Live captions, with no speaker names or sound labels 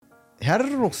How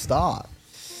did it all start?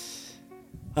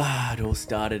 It all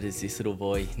started as this little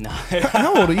boy. No.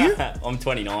 How old are you? I'm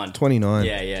 29. 29.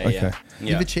 Yeah. Okay.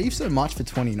 You've achieved so much for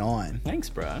 29. Thanks,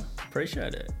 bro.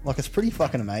 Appreciate it. Like, it's pretty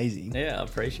fucking amazing. Yeah, I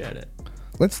appreciate it.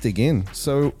 Let's dig in.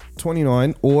 So,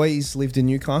 29, always lived in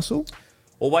Newcastle?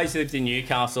 Always lived in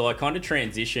Newcastle. I kind of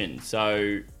transitioned.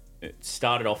 So it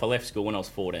started off, I left school when I was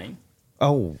 14.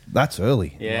 Oh, that's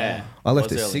early. Yeah. I left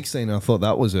was at early. 16 and I thought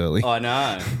that was early. I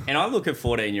know. And I look at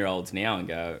 14-year-olds now and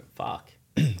go, fuck.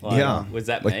 Like, Yeah. Was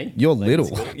that Like, me? you're Leaving little.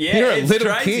 school? Yeah, You're a it's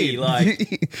little crazy. kid.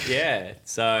 Like, yeah.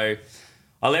 So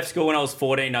I left school when I was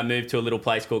 14. I moved to a little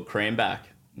place called Cranback.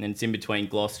 And it's in between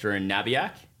Gloucester and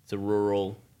Nabiac. It's a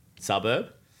rural suburb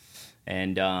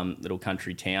and little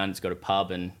country town. It's got a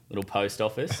pub and little post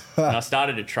office. And I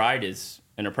started a trade as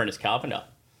an apprentice carpenter.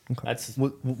 That's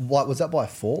What was that by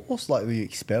force? Like, were you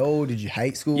expelled? Did you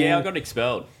hate school? Yeah, I got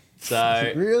expelled.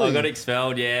 So Really? I got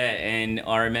expelled, yeah. And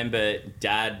I remember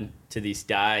Dad to this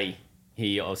day.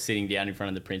 I was sitting down in front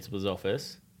of the principal's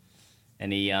office,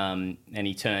 and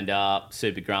he turned up,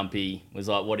 super grumpy. Was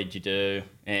like, "What did you do?"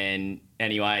 And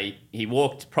anyway, he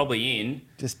walked probably in.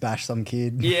 Just bash some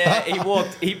kid. Yeah,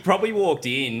 He probably walked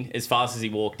in as fast as he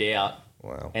walked out.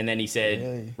 Wow. And then he said,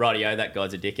 Really? "Rightio, that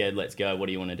guy's a dickhead. Let's go. What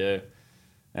do you want to do?"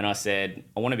 And I said,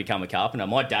 I want to become a carpenter.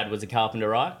 My dad was a carpenter,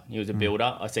 right? He was a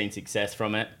builder. I've seen success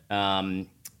from it.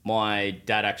 My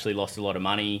dad actually lost a lot of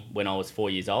money when I was 4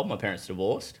 years old. My parents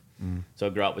divorced. So I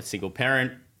grew up with single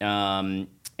parent. And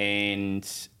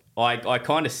I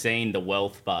kind of seen the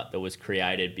wealth that was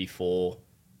created before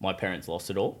my parents lost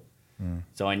it all.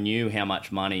 So I knew how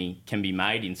much money can be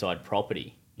made inside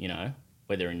property, you know,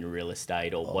 whether in real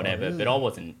estate or whatever. really? But I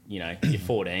wasn't, you know, you're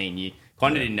 14, you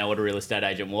kind of didn't know what a real estate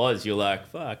agent was. You're like,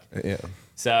 fuck. Yeah.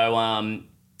 So,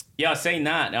 yeah, I seen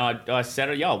that. And I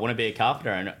said, yeah, I want to be a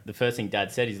carpenter. And the first thing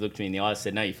Dad said, he looked me in the eye and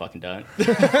said, no, you fucking don't.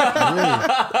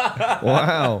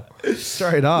 Wow.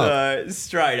 Straight up.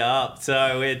 Straight up.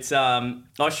 So it's,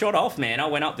 I shot off, man. I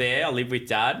went up there. I lived with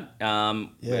Dad. Wow.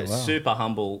 Super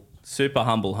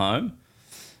humble home.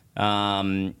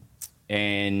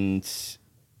 And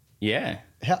yeah,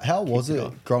 How was Kicked it it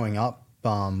off. growing up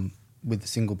with the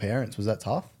single parents? Was that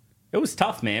tough? it was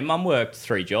tough, man. Mum worked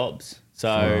 3 jobs. Three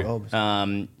So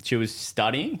jobs. she was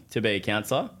studying to be a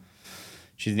counsellor.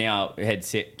 She's now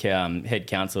head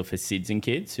counsellor for SIDS and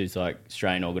Kids, who's like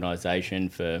Australian organisation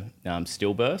for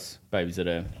stillbirths, babies that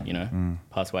are, you know,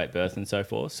 pass away at birth and so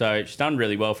forth. So she's done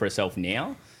really well for herself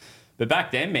now. But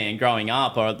back then, man, growing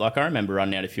up, I remember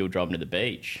running out of fuel driving to the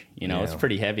beach. You know, it's Yeah.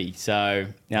 pretty heavy. So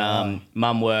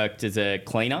Mum worked as a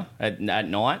cleaner at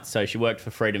night. So she worked for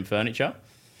Freedom Furniture.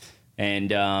 And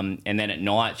then at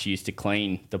night, she used to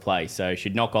clean the place. So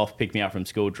she'd knock off, pick me up from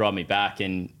school, drive me back,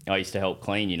 and I used to help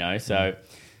clean, you know. So,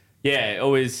 yeah, it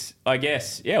was, I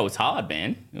guess, yeah, it was hard,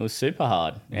 man. It was super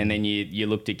hard. And then you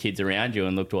looked at kids around you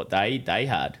and looked what they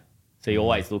had. So you're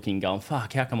always looking, going,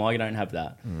 fuck, how come I don't have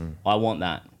that? I want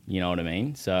that. You know what I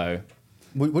mean? So,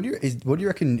 What do you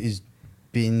reckon is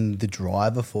been the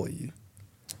driver for you?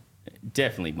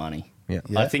 definitely money. Yeah.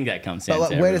 I think that comes down But like,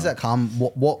 to where does everyone. that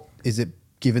come? What is it?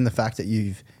 Given the fact that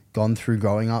you've gone through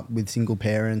growing up with single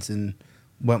parents and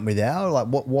went without, like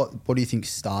what do you think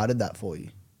started that for you?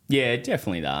 Yeah,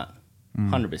 definitely that.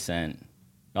 100%.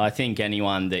 I think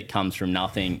anyone that comes from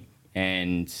nothing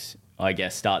and I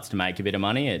guess starts to make a bit of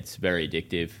money, it's very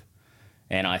addictive.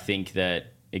 And I think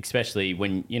that especially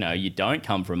when, you know, you don't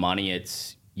come from money,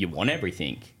 it's you want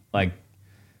everything. Like,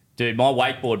 dude, my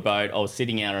wakeboard boat, I was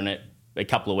sitting out on it a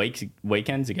couple of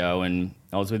weekends ago and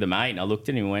I was with a mate and I looked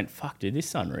at him and went, fuck, dude, this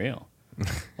is unreal.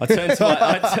 I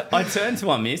turned to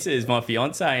my missus, my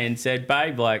fiance, and said,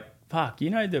 babe, like, fuck, you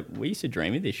know that we used to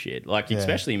dream of this shit. Like, Yeah.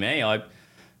 especially me. I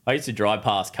used to drive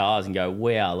past cars and go,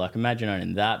 wow, like, imagine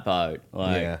owning that boat.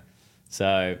 Like, Yeah.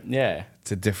 So, yeah.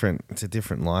 It's a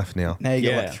different life now. Now you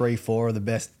got Yeah. like 3-4 of the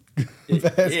best, best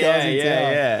guys in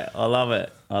yeah. town.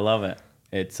 I love it.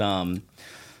 It's,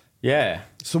 yeah.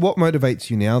 So what motivates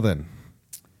you now then?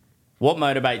 What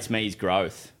motivates me is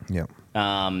growth. Yeah.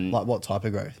 Like what type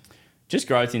of growth? Just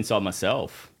growth inside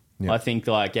myself. Yeah. I think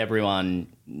like everyone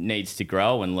needs to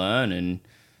grow and learn. And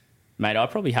mate, I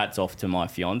probably hats off to my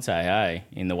fiance, hey,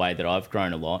 in the way that I've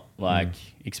grown a lot. Like,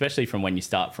 especially from when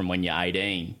you're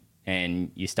 18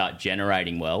 and you start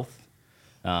generating wealth.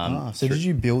 So did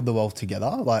you build the wealth together?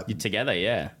 Like, You're together,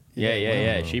 yeah.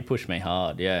 Yeah. She pushed me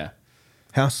hard, yeah.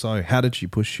 How so? How did she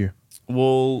push you?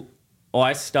 Well,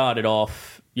 I started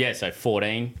off, so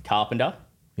 14, carpenter.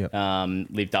 Yep.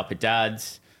 Lived up at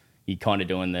Dad's. You're kind of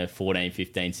doing the 14,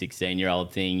 15,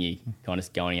 16-year-old thing. You kind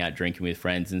of going out drinking with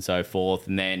friends and so forth.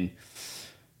 And then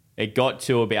it got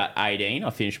to about 18. I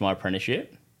finished my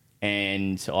apprenticeship.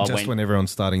 and I Just went. when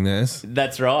everyone's starting theirs.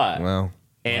 That's right. Wow.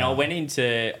 And I went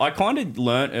into. I kind of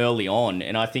learnt early on,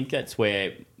 and I think that's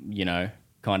where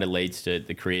kind of leads to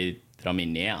the career that I'm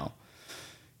in now.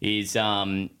 Is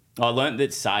I learnt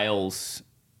that sales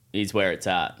is where it's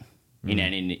at in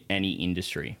any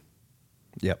industry.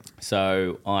 Yep.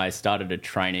 So I started a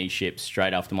traineeship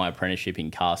straight after my apprenticeship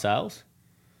in car sales,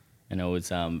 and it was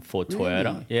for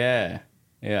Toyota.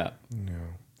 Yeah.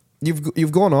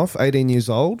 You've gone off 18 years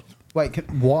old. Wait,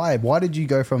 why? Why did you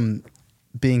go from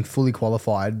being fully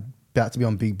qualified, about to be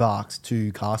on big bucks,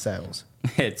 to car sales?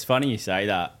 It's funny you say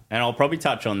that, and I'll probably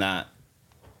touch on that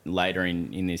later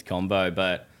in this convo,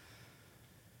 but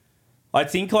I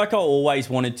think I always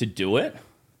wanted to do it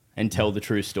and tell the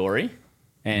true story.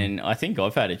 And I think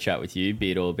I've had a chat with you,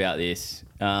 Beardle, about this.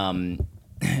 And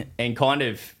kind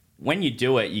of when you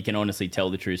do it, you can honestly tell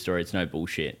the true story. It's no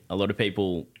bullshit. A lot of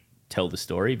people tell the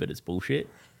story, but it's bullshit.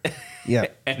 Yeah.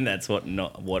 And that's what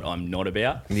I'm not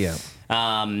about. Yeah.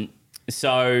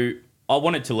 So I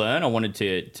wanted to learn. I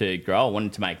wanted to grow. I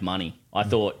wanted to make money. I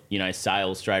thought,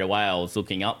 sales straight away. I was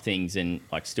looking up things, and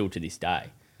like still to this day,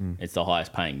 it's the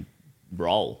highest paying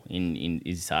role in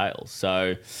sales.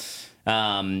 So,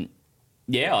 I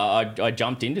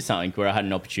jumped into something where I had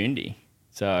an opportunity.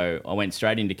 So I went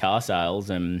straight into car sales,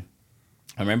 and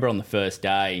I remember on the first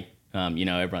day,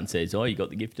 everyone says, "Oh, you got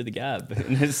the gift of the gab,"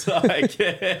 and it's like,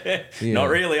 not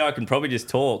really. I can probably just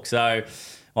talk. So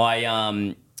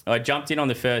I jumped in on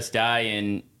the first day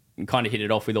and kind of hit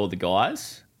it off with all the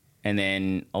guys, and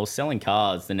then I was selling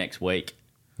cars the next week.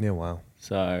 Yeah. Wow.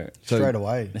 So Straight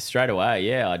away. straight away,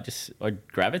 yeah, I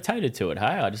gravitated to it. Hey,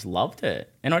 I just loved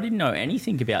it, and I didn't know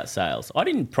anything about sales. I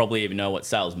didn't probably even know what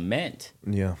sales meant.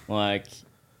 Yeah. Like,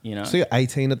 So you're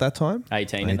 18 at that time?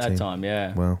 18 at that time,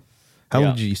 yeah. Wow. How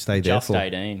long did you stay there Just for?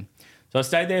 18. So I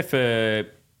stayed there for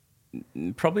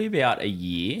probably about a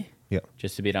year. Yeah.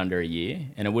 Just a bit under a year.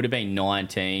 And it would have been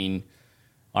 19.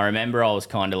 I remember I was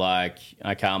kind of like,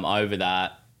 okay, I'm over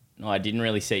that. I didn't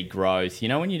really see growth.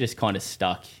 When you're just kind of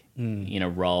stuck in a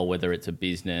role, whether it's a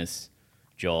business,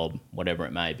 job, whatever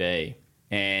it may be.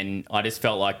 And I just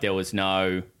felt like there was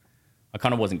I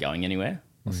kind of wasn't going anywhere.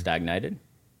 I was stagnated.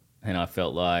 And I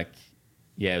felt like,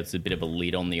 it was a bit of a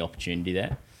lid on the opportunity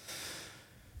there.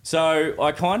 So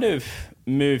I kind of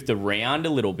moved around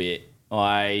a little bit.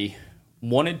 I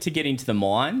wanted to get into the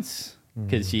mines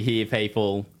because you hear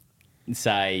people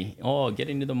say, "Oh, get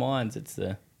into the mines. It's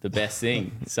the best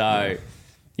thing." So,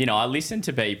 I listened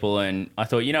to people and I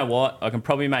thought, you know what? I can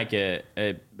probably make a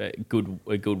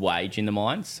good wage in the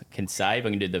mines. I can save. I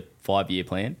can do the 5-year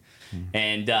plan,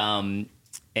 and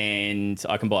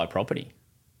I can buy a property.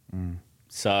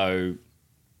 So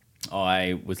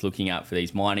I was looking out for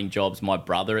these mining jobs. My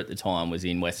brother at the time was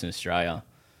in Western Australia,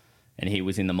 and he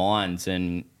was in the mines.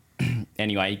 And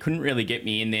anyway, he couldn't really get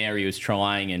me in there. He was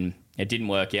trying, and it didn't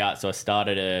work out. So I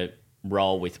started a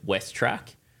role with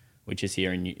WestTrac, which is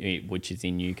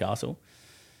in Newcastle.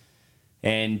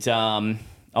 And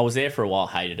I was there for a while,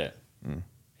 hated it,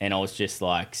 and I was just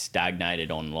like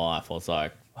stagnated on life. I was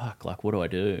like, fuck, like what do I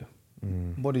do?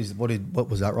 What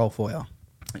was that role for you?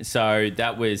 So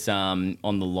that was on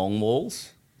the long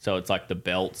walls. So it's like the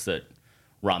belts that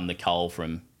run the coal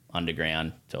from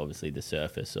underground to obviously the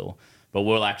surface. But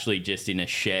we're actually just in a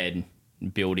shed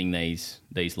building these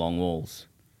long walls.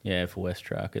 Yeah, for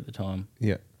WestTrac at the time.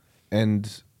 Yeah.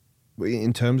 And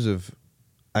in terms of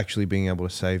actually being able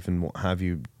to save and what have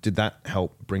you, did that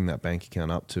help bring that bank account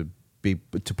up to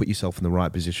put yourself in the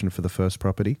right position for the first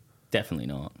property? Definitely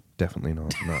not. Definitely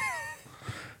not. No.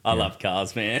 I love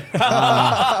cars, man.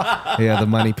 Yeah, the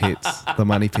money pits. The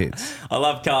money pits. I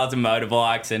love cars and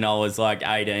motorbikes, and I was like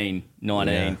 18,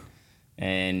 19,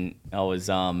 and I was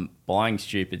buying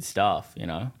stupid stuff,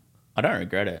 I don't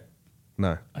regret it.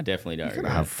 No. I definitely don't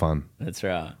regret Have it. fun. That's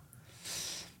right.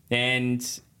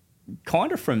 And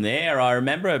kind of from there, I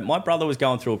remember my brother was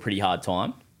going through a pretty hard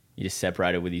time. He just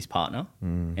separated with his partner.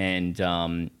 And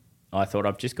I thought,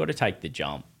 I've just got to take the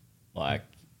jump. Like,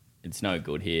 it's no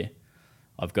good here.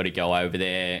 I've got to go over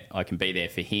there. I can be there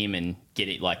for him and get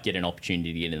an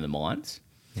opportunity to get in the mines.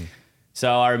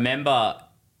 So I remember,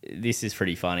 this is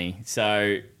pretty funny.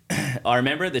 So I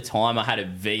remember at the time I had a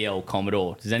VL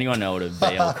Commodore. Does anyone know what a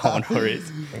VL Commodore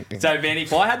is? So Ben,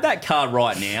 if I had that car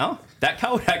right now, that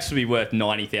car would actually be worth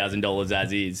 $90,000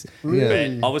 as is.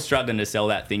 Really? But I was struggling to sell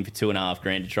that thing for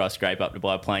 $2,500 to try to scrape up to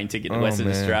buy a plane ticket to Western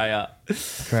Australia.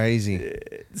 Crazy.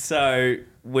 So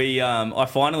I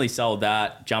finally sold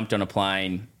that, jumped on a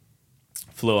plane,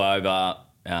 flew over,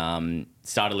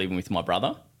 started living with my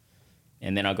brother,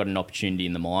 and then I got an opportunity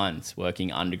in the mines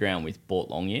working underground with Boart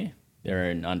Longyear.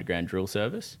 They're an underground drill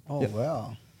service. Oh,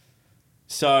 wow.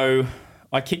 So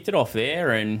I kicked it off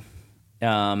there, and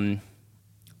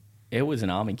it was an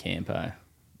army camp.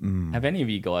 Have any of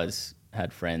you guys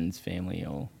had friends, family,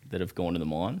 or that have gone to the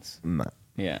mines? Nah.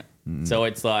 Yeah. So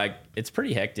it's like, it's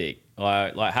pretty hectic.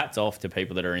 Like hats off to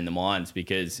people that are in the mines,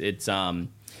 because it's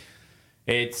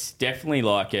definitely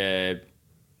like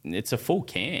it's a full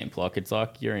camp. Like, it's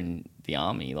like you're in the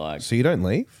army. Like, So you don't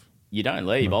leave? you don't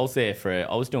leave. I was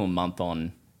doing 1 month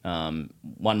on,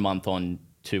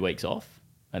 2 weeks off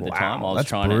at the Wow, time. I was that's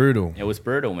trying brutal. It was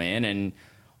brutal, man. And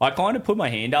I kind of put my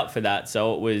hand up for that.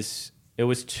 So it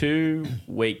was 2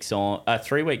 weeks on,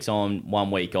 3 weeks on,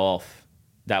 1 week off.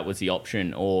 That was the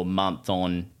option, or month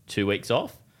on, 2 weeks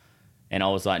off. And I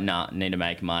was like, nah, need to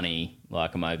make money.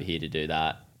 Like, I'm over here to do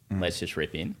that. Let's just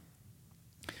rip in.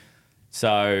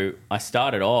 So I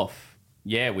started off,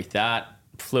 with that.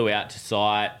 Flew out to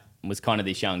site. Was kind of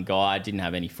this young guy. Didn't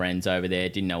have any friends over there.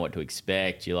 Didn't know what to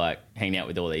expect. You're like hanging out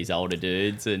with all these older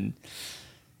dudes. And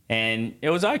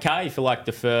it was okay for like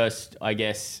the first, I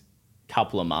guess,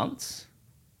 couple of months.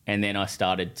 And then I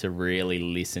started to really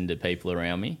listen to people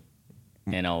around me.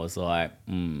 And I was like,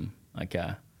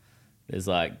 okay. There's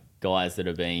like guys that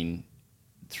have been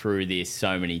through this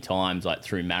so many times, like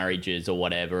through marriages or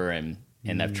whatever, and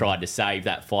they've tried to save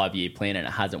that 5-year plan and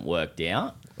it hasn't worked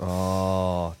out.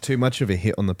 Oh, too much of a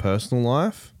hit on the personal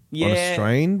life? Yeah. On a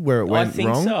strain where it went I think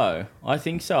wrong? so. I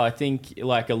think so. I think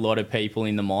like a lot of people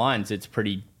in the mines, it's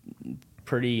pretty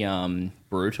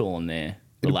brutal on their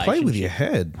It'll play with your relationship.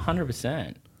 head.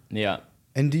 100%. Yeah.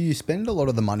 And do you spend a lot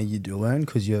of the money you do earn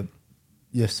because you're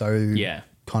so Yeah.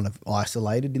 kind of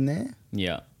isolated in there?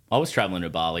 Yeah. I was traveling to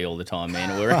Bali all the time,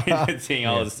 man. We were in the thing.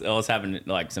 I was having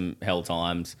like some hell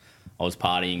times. I was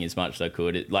partying as much as I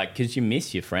could, because you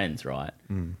miss your friends, right?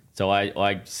 So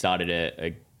I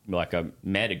started I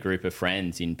met a group of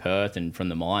friends in Perth and from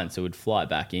the mine, so we'd fly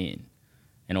back in,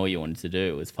 and all you wanted to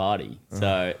do was party.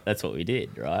 So that's what we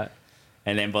did, right?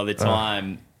 And then by the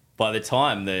time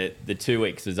the 2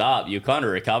 weeks was up, you're kind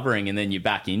of recovering, and then you're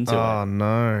back into Oh, it.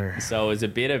 no. So it was a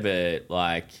bit of a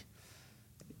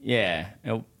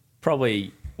it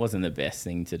probably wasn't the best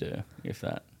thing to do, if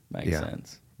that makes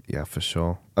sense. Yeah, for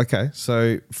sure. Okay,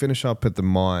 so finish up at the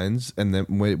mines, and then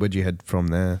where'd you head from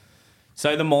there?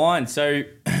 So the mine. So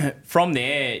from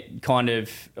there, kind of,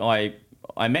 I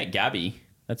met Gabby.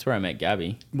 That's where I met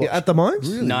Gabby. Yeah, at the mines?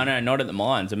 No, not at the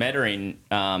mines. I met her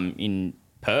in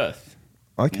Perth,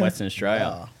 Okay. in Western Australia.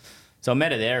 Wow. So I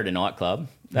met her there at a nightclub.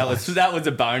 That was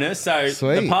a bonus. So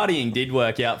Sweet. the partying did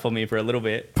work out for me for a little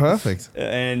bit. Perfect.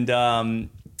 And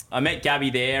I met Gabby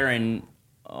there, and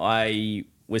I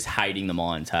was hating the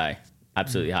mines, hey.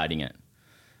 Absolutely hating it.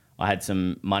 I had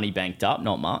some money banked up,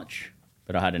 not much,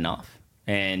 but I had enough.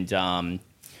 And I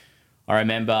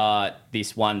remember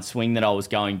this one swing that I was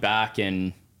going back,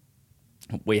 and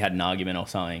we had an argument or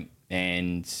something,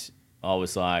 and I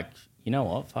was like, you know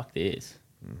what? Fuck this.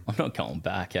 I'm not going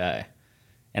back, eh?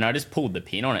 And I just pulled the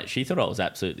pin on it. She thought I was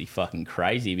absolutely fucking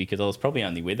crazy because I was probably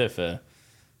only with her for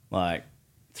like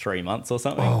 3 months or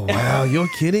something. Oh, wow, you're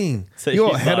kidding. So You're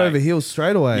she's head like- over heels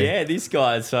straight away. Yeah, this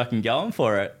guy's fucking going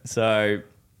for it. So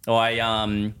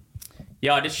I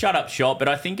just shut up shop. But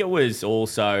I think it was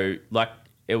also like,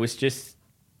 it was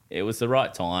the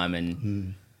right time.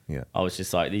 And Yeah. I was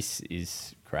just like, this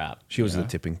is crap. She was you know? the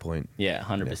tipping point. Yeah,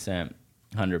 100%.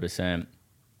 100%.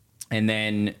 And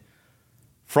then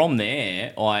from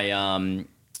there, I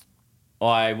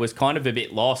was kind of a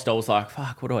bit lost. I was like,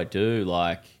 fuck, what do I do?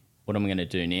 Like, what am I going to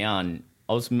do now? And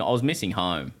I was missing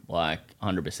home, like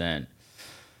 100%.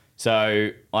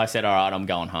 So I said, all right, I'm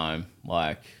going home.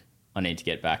 Like, I need to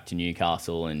get back to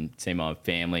Newcastle and see my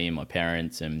family and my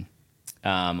parents. And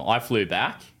I flew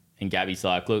back, and Gabby's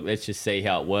like, look, let's just see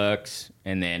how it works.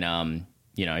 And then,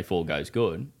 if all goes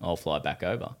good, I'll fly back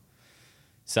over.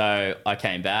 So I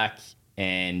came back,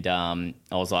 and I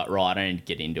was like, right, I need to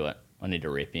get into it. I need to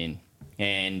rip in.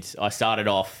 And I started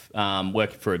off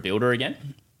working for a builder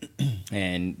again.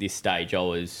 And this stage I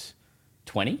was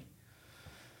 20.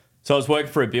 So I was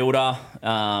working for a builder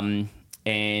and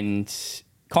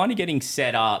kind of getting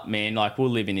set up, man. Like, we're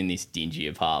living in this dingy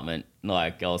apartment.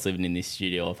 Like, I was living in this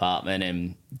studio apartment,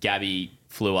 and Gabby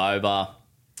flew over.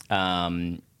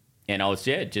 And I was,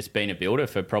 just being a builder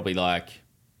for probably like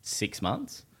 6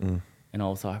 months. And I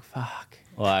was like, fuck.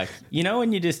 Like,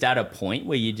 when you're just at a point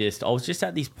where I was just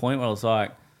at this point where I was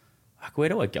like, where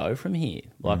do I go from here?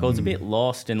 Like, I was a bit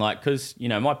lost, and like, because,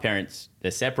 my parents,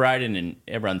 they're separated and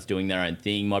everyone's doing their own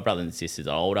thing. My brother and sisters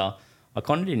are older. I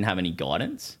kind of didn't have any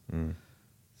guidance.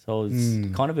 So I was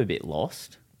kind of a bit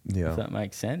lost, Yeah. if that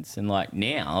makes sense. And like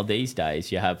now, these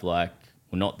days, you have like,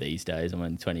 well, not these days, I'm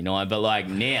only 29, but like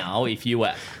now, if you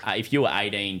were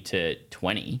 18 to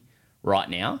 20 right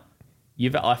now,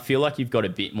 I feel like you've got a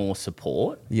bit more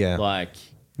support. Yeah. Like,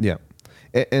 Yeah.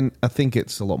 And I think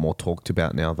it's a lot more talked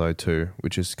about now, though, too,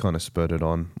 which is kind of spurred it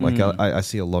on. Like, I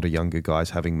see a lot of younger guys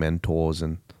having mentors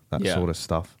and that sort of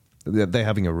stuff. They're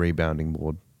having a rebounding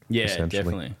board. yeah,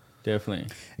 essentially. definitely.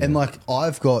 And like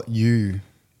I've got you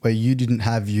where you didn't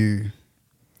have you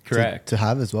Correct. to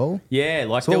have as well. Yeah,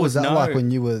 like So there what was was that no, like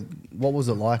when you were? What was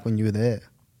it like when you were there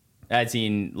as in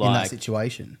in that like,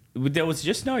 situation? there was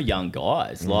just no young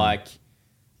guys. Like,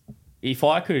 if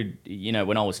I could, you know,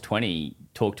 when I was 20,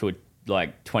 talk to a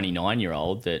like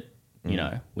 29-year-old that, you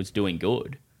know, was doing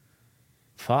good,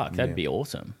 fuck, that'd be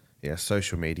awesome. Yeah,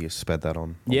 social media sped that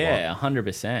on. a Yeah, lot.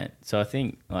 100%. So I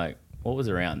think, like, what was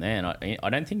around then? I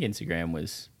don't think Instagram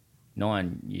was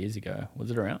 9 years ago. Was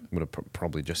it around? Would have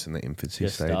probably just in the infancy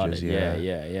Just stages. started.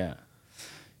 Yeah. Yeah.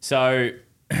 So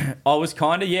I was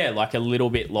kind of, like a little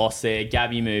bit lost there.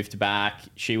 Gabby moved back.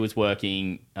 She was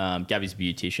working, Gabby's a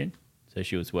beautician. So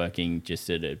she was working just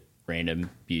at a random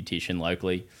beautician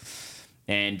locally.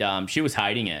 And she was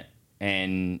hating it.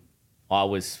 And I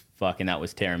was fucking, that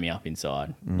was tearing me up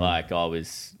inside. Like, I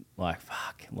was like,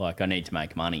 fuck, like, I need to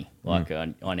make money. Like,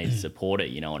 I need to support it,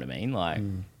 you know what I mean? Like,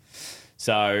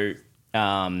 so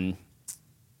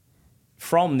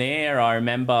from there, I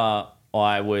remember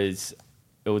it was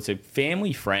a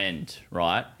family friend,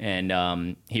 right?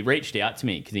 And he reached out to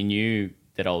me because he knew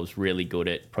that I was really good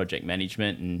at project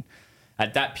management. And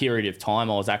at that period of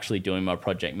time, I was actually doing my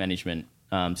project management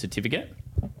certificate.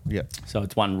 Yeah. So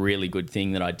it's one really good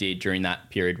thing that I did during that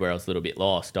period where I was a little bit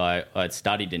lost. I had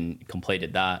studied and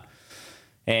completed that.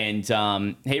 And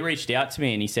he reached out to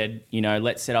me and he said, you know,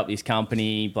 let's set up this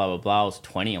company, blah, blah, blah. I was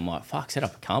 20. I'm like, fuck, set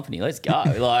up a company. Let's go.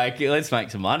 Like, let's make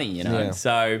some money, you know? Yeah.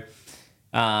 So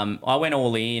I went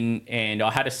all in and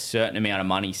I had a certain amount of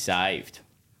money saved.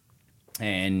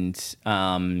 And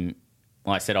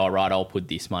I said, all right, I'll put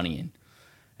this money in.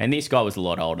 And this guy was a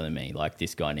lot older than me. Like,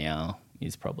 this guy now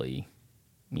is probably,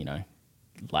 you know,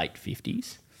 late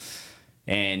 50s.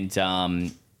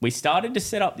 And we started to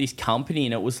set up this company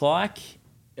and it was like,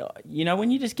 you know,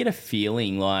 when you just get a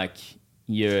feeling like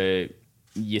you're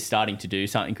starting to do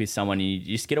something with someone and you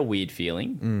just get a weird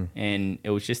feeling. And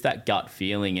it was just that gut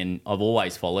feeling and I've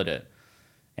always followed it.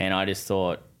 And I just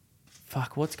thought,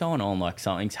 fuck, what's going on? Like,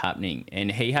 something's happening.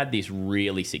 And he had this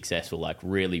really successful, like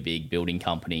really big building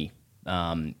company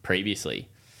previously.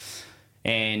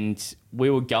 And we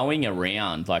were going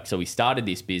around, like, so we started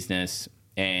this business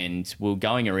and we were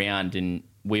going around and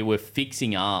we were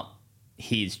fixing up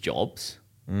his jobs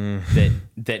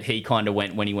that he kind of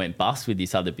went when he went bust with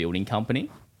this other building company.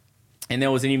 And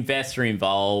there was an investor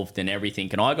involved and everything.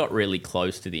 And I got really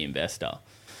close to the investor.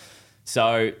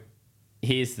 So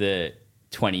here's the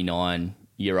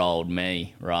 29-year-old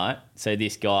me, right? So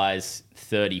this guy's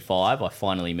 35. I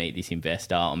finally meet this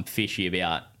investor. I'm fishy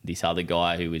about this other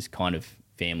guy who was kind of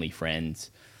family friends.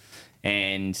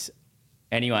 And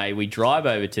anyway, we drive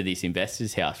over to this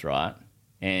investor's house, right?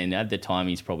 And at the time,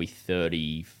 he's probably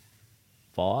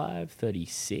 35,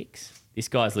 36. This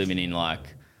guy's living in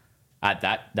like,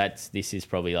 this is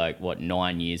probably like,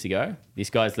 9 years ago? This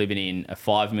guy's living in a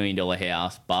 $5 million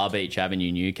house, Bar Beach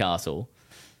Avenue, Newcastle.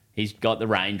 He's got the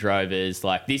Range Rovers.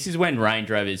 Like, this is when Range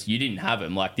Rovers, you didn't have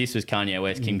them. Like, this was Kanye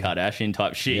West, Kim Kardashian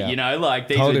type shit. Yeah. You know, like,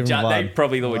 these Told were him they one.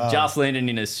 probably were just landing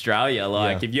in Australia.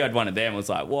 Like, Yeah. if you had one of them, it was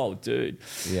like, whoa, dude.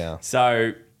 Yeah.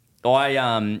 So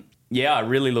I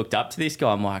really looked up to this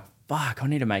guy. I'm like, fuck, I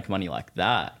need to make money like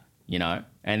that, you know?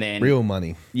 And then Real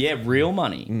money. yeah, real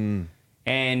money.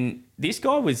 And this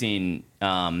guy was in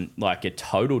like a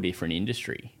total different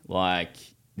industry. Like,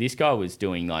 this guy was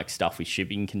doing like stuff with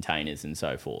shipping containers and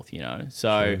so forth, you know?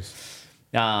 So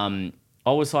I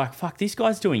was like, fuck, this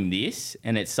guy's doing this.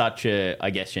 And it's such a, I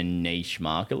guess, a niche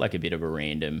market, like a bit of a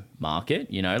random market,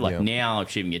 you know? Like, Yeah. now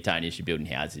shipping containers, you're building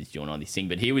houses, doing all this thing.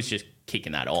 But he was just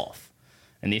kicking that off.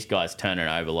 And this guy's turning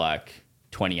over like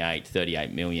 28,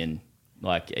 38 million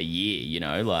like a year, you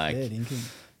know? Like, Yeah, thinking.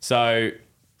 so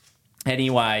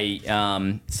anyway,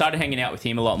 started hanging out with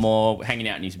him a lot more, hanging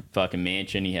out in his fucking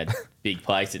mansion. He had a big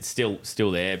place. It's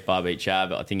still there, Bar Beach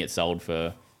Ave. I think it sold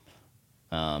for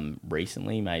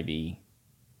recently maybe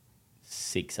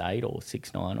 6.8 or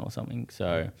 6.9 or something.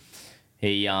 So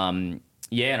he, and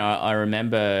I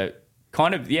remember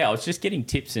kind of, I was just getting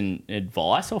tips and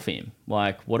advice off him.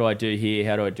 Like, what do I do here?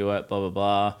 How do I do it? Blah, blah,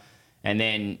 blah. And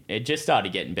then it just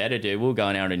started getting better, dude. We were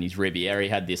going out in his Riviera. He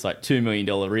had this like $2 million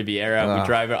Riviera. We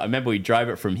drove it. I remember we drove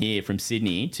it from here, from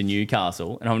Sydney to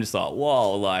Newcastle. And I'm just like,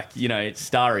 whoa, like, you know, it's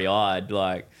starry-eyed.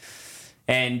 Like,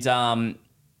 and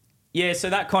yeah, so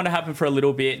that kind of happened for a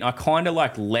little bit. And I kind of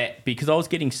like because I was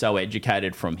getting so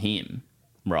educated from him,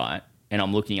 right? And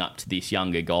I'm looking up to this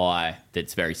younger guy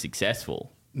that's very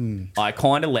successful. I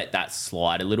kind of let that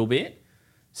slide a little bit.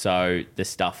 So the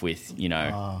stuff with,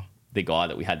 the guy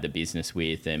that we had the business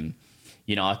with, and,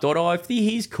 I thought, if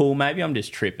he's cool, maybe I'm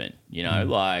just tripping,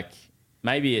 like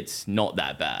maybe it's not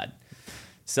that bad.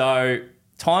 So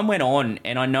time went on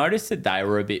and I noticed that they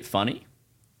were a bit funny.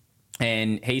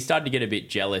 And he started to get a bit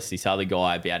jealous, this other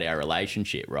guy, about our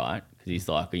relationship, right? Because he's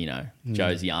like,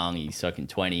 Joe's young, he's fucking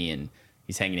 20 and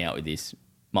he's hanging out with this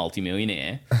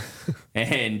multimillionaire.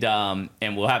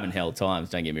 and we're having hell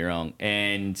times, don't get me wrong.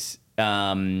 And,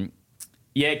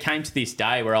 it came to this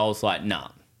day where I was like, nah,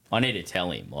 I need to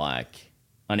tell him. Like,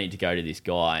 I need to go to this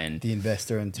guy and... The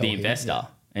investor and tell him.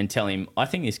 And tell him, I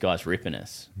think this guy's ripping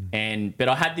us. But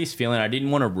I had this feeling I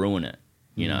didn't want to ruin it,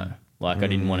 Like, I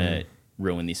didn't want to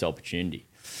ruin this opportunity.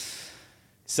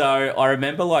 So I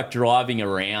remember like driving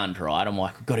around, right? I'm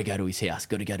like, I've got to go to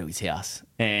his house.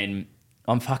 And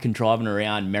I'm fucking driving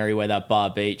around Merriweather Bar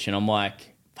Beach and I'm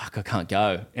like, fuck, I can't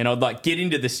go. And I'd like get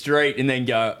into the street and then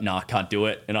go, no, I can't do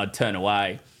it. And I'd turn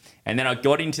away. And then I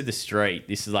got into the street.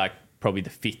 This is like probably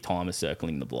the 5th time of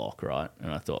circling the block, right?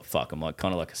 And I thought, fuck, I'm like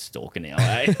kind of like a stalker now,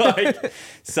 eh?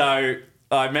 So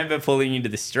I remember pulling into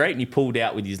the street and he pulled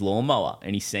out with his lawnmower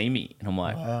and he seen me. And I'm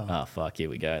like, oh, fuck, here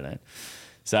we go then.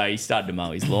 So he started to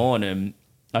mow his lawn and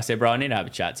I said, bro, I need to have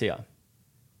a chat to you.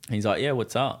 And he's like, yeah,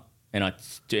 what's up? And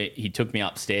he took me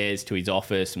upstairs to his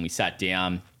office and we sat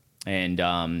down and,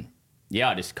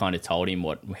 I just kind of told him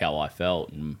how I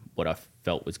felt and what I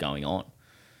felt was going on.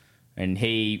 And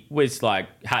he was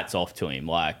like, hats off to him.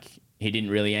 Like, he didn't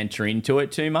really enter into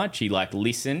it too much. He like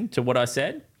listened to what I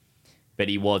said, but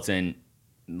he wasn't,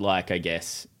 like, I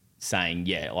guess, saying,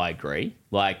 yeah, I agree.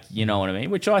 Like, you know what I mean?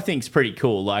 Which I think is pretty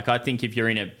cool. Like, I think if you're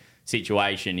in a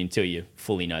situation until you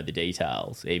fully know the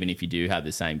details, even if you do have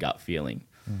the same gut feeling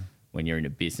when you're in a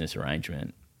business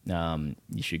arrangement,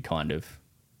 you should kind of,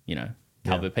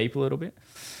 cover people a little bit.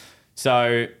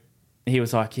 So he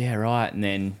was like, yeah, right. And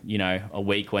then, a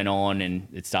week went on and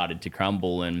it started to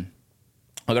crumble. And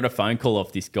I got a phone call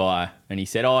off this guy and he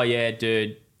said, oh, yeah,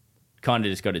 dude, kind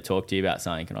of just got to talk to you about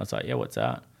something. And I was like, yeah, what's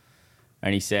that?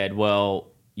 And he said, well,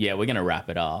 yeah, we're going to wrap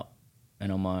it up.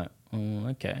 And I'm like, oh,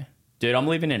 okay. Dude, I'm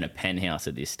living in a penthouse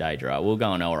at this stage, right? We're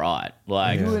going all right.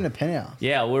 Like, you were in a penthouse?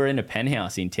 Yeah, we're in a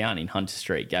penthouse in town in Hunter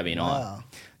Street, Gabby and I.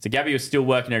 So Gabby was still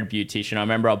working at a beautician. I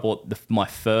remember I bought my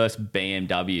first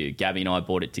BMW. Gabby and I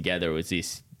bought it together. It was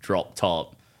this drop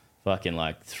top, fucking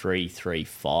like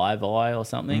 335i or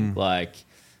something. Like,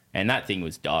 and that thing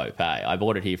was dope, hey? I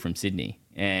bought it here from Sydney.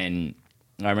 And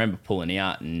I remember pulling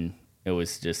out and it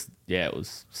was just, it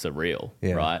was surreal,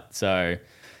 right? So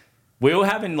we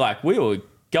were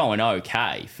going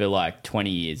okay for like 20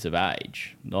 years of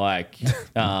age. Like,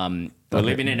 we're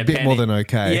living in a bit more than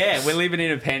okay. Yeah, we're living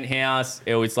in a penthouse.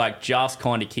 It was like just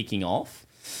kind of kicking off.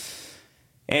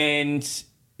 And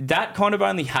that kind of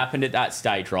only happened at that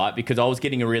stage, right? Because I was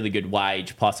getting a really good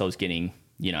wage, plus I was getting,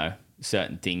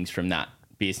 certain things from that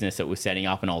business that we're setting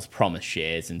up, and I was promised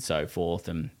shares and so forth.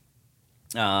 And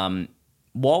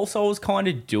whilst I was kind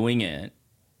of doing it,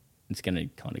 it's going to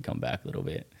kind of come back a little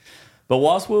bit. But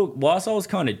whilst I was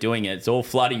kind of doing it, it's all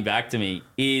flooding back to me,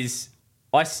 is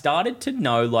I started to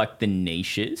know like the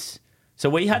niches. So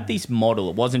we had this model.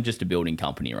 It wasn't just a building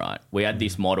company, right? We had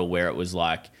this model where it was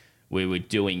like we were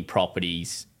doing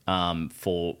properties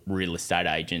for real estate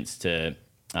agents to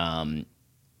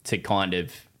kind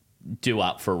of do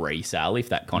up for resale, if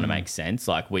that kind of makes sense.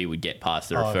 Like we would get past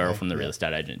the referral from the real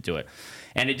estate agent to do it.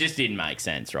 And it just didn't make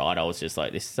sense, right? I was just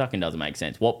like, this fucking doesn't make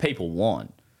sense. What people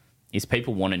want is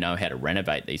people want to know how to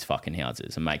renovate these fucking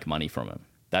houses and make money from them.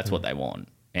 That's what they want.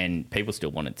 And people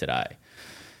still want it today.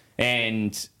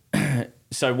 And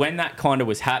so when that kind of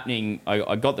was happening,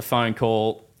 I got the phone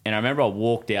call and I remember I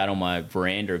walked out on my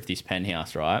veranda of this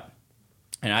penthouse, right?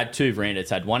 And I had 2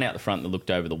 verandas. I had one out the front that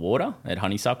looked over the water at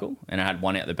Honeysuckle, and I had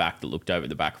one out the back that looked over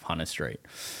the back of Hunter Street.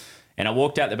 And I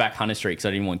walked out the back Hunter Street because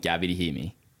I didn't want Gabby to hear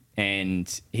me.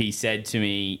 And he said to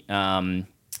me, oh,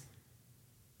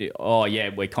 yeah,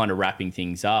 we're kind of wrapping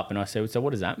things up. And I said, so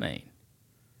what does that mean?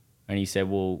 And he said,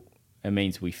 well, it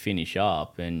means we finish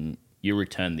up and you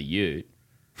return the ute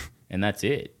and that's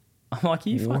it. I'm like, are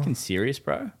you fucking serious,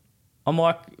 bro? I'm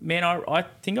like, man, I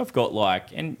think I've got like,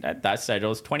 and at that stage I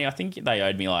was 20, I think they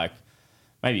owed me like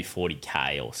maybe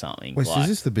 40K or something. Wait, so is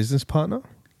this the business partner?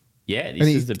 Yeah, this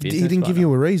is the business partner. He didn't give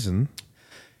you a reason?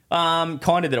 Kind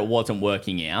of that it wasn't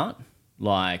working out.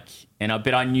 Like,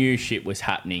 but I knew shit was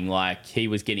happening. Like, he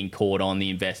was getting caught on, the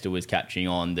investor was catching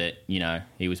on that, you know,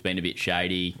 he was being a bit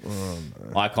shady. Oh,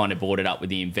 no. I kind of brought it up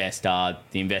with the investor.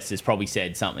 The investors probably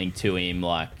said something to him.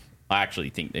 Like, I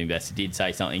actually think the investor did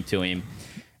say something to him.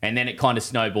 And then it kind of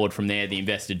snowballed from there. The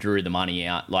investor drew the money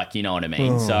out. Like, you know what I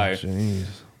mean?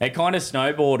 Geez. It kind of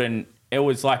snowballed, and it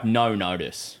was like no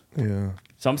notice. Yeah.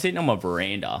 So I'm sitting on my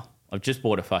veranda. I've just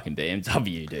bought a fucking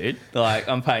BMW, dude. Like,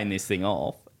 I'm paying this thing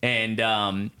off.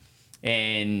 And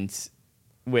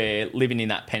we're living in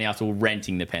that penthouse, or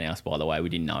renting the penthouse, by the way. We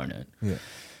didn't own it. Yeah.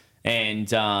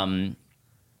 And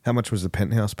how much was the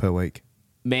penthouse per week?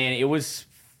 Man, it was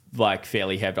like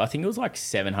fairly heavy. I think it was like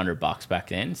 $700 back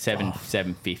then,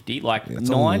 $750. Like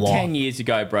 10 years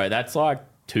ago, bro. That's like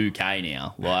 $2K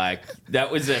now. Like,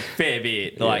 that was a fair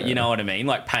bit. Like, you know what I mean?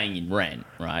 Like paying in rent,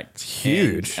 right? It's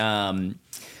huge. And,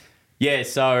 yeah.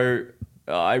 So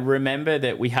I remember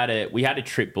that we had a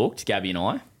trip booked, Gabby and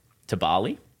I, to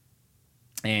Bali,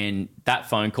 and that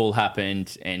phone call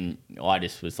happened, and I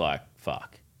just was like,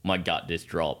 "Fuck!" My gut just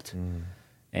dropped.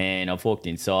 And I've walked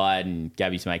inside, and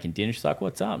Gabby's making dinner. She's like,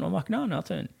 "What's up?" And I'm like, "No,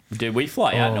 nothing." Dude, we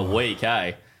fly out in a week,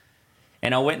 eh?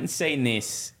 And I went and seen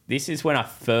this. This is when I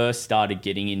first started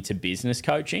getting into business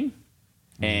coaching,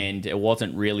 and it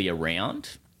wasn't really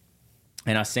around.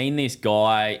 And I seen this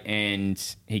guy,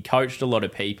 and he coached a lot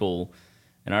of people.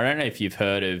 And I don't know if you've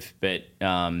heard of, but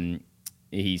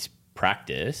his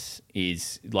practice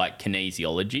is like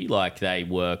kinesiology. Like, they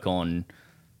work on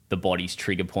the body's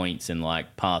trigger points and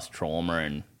like past trauma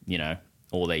and, you know,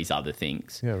 all these other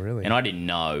things. Yeah, really. And I didn't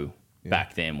know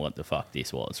back then what the fuck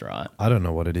this was, right? I don't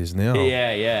know what it is now.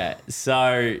 Yeah.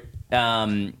 So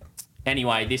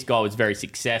anyway, this guy was very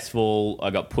successful. I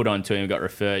got put onto him, got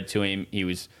referred to him. He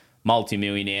was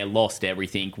multimillionaire, lost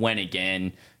everything, went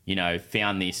again, you know,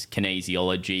 found this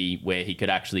kinesiology where he could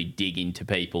actually dig into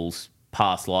people's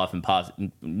past life and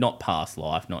not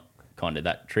kind of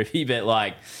that trippy, but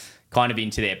like kind of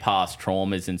into their past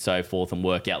traumas and so forth, and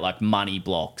work out like money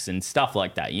blocks and stuff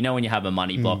like that. You know, when you have a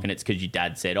money block and it's because your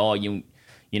dad said, "Oh, you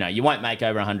know, you won't make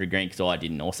over 100 grand because I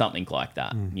didn't," or something like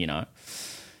that, you know.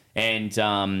 And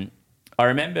I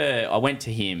remember I went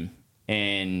to him,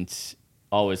 and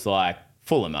I was like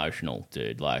full emotional,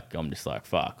 dude. Like, I'm just like,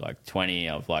 fuck, like 20,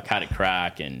 I've like had a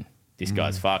crack, and this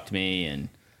guy's fucked me, and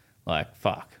like,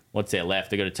 fuck, what's there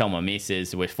left? I got to tell my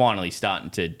missus we're finally starting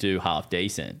to do half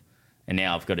decent. And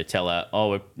now I've got to tell her, oh,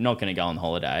 we're not going to go on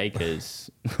holiday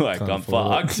because like I'm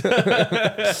fucked.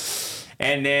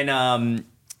 And then,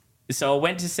 so I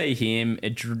went to see him.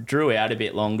 It drew out a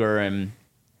bit longer, and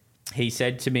he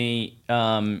said to me,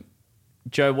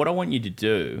 Joe, what I want you to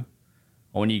do,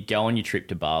 I want you to go on your trip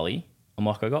to Bali. I'm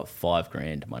like, I got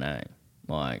 $5,000 to my name.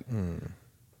 Like,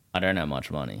 I don't have much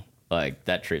money. Like,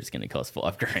 that trip's going to cost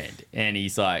 $5,000. And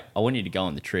he's like, I want you to go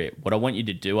on the trip. What I want you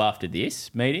to do after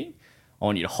this meeting, I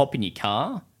want you to hop in your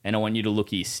car, and I want you to look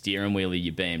at your steering wheel of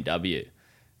your BMW.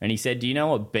 And he said, do you know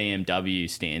what BMW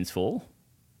stands for?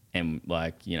 And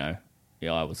like, you know,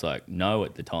 I was like, no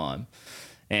at the time.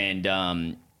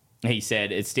 And he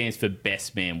said it stands for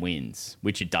Best Man Wins,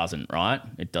 which it doesn't, right?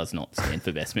 It does not stand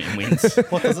for Best Man Wins.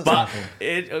 What does it stand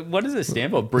for? What does it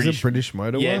stand for? Is it British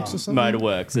Motorworks or something?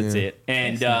 Motorworks, that's it.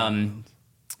 And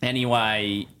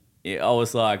anyway, I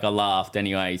was like, I laughed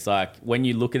anyway. He's like, when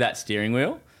you look at that steering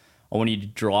wheel, I want you to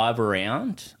drive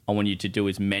around. I want you to do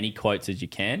as many quotes as you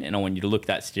can, and I want you to look at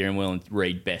that steering wheel and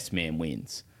read Best Man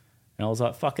Wins. And I was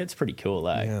like, fuck, it's pretty cool,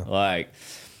 eh? Yeah. Like,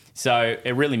 so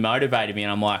it really motivated me,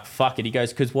 and I'm like, fuck it. He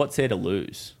goes, because what's there to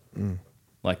lose?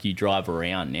 Like, you drive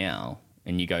around now,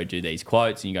 and you go do these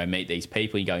quotes, and you go meet these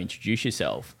people, you go introduce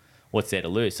yourself. What's there to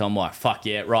lose? So I'm like, fuck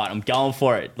yeah, right, I'm going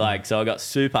for it. Like, so I got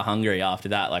super hungry after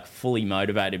that, like fully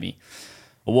motivated me.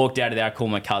 I walked out of there, I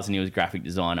called my cousin, he was a graphic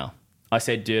designer. I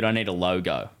said, dude, I need a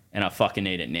logo, and I fucking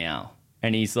need it now.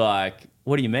 And he's like,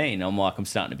 what do you mean? I'm like, I'm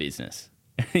starting a business.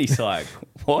 And he's like,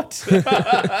 what?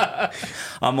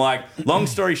 I'm like, long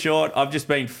story short, I've just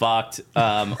been fucked.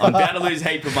 I'm about to lose a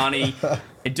heap of money.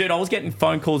 And dude, I was getting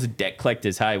phone calls of debt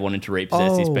collectors, hey, wanting to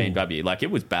repossess this BMW. Like,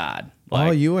 it was bad.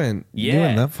 Like, you went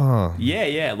that far.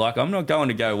 Yeah. Like, I'm not going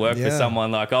to go work for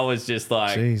someone. Like, I was just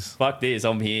like, jeez, fuck this,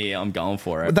 I'm here, I'm going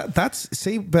for it. But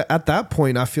at that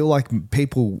point, I feel like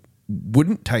people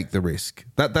wouldn't take the risk.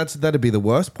 That'd be the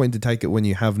worst point to take it when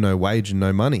you have no wage and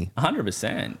no money.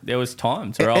 100%. There was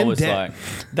times where I was like,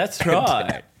 that's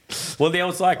right. Well, there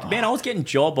was like, man, I was getting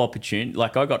job opportunity.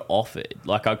 Like, I got offered.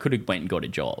 Like, I could have went and got a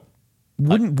job.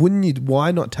 Wouldn't you?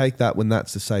 Why not take that when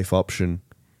that's a safe option?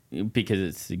 Because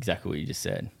it's exactly what you just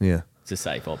said. Yeah. It's a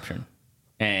safe option.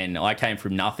 And I came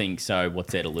from nothing, so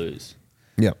what's there to lose?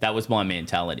 Yeah. That was my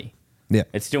mentality. Yeah.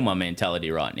 It's still my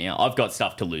mentality right now. I've got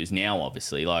stuff to lose now,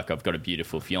 obviously. Like, I've got a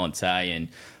beautiful fiance and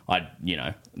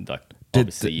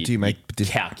obviously do you make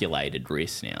calculated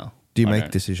risk now. Do you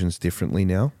make decisions differently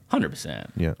now?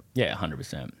 100%. Yeah. Yeah,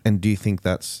 100%. And do you think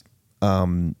that's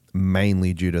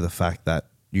mainly due to the fact that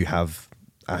you have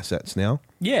assets now?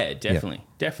 Yeah, definitely.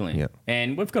 Definitely. Yeah.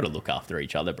 And we've got to look after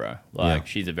each other, bro. Like,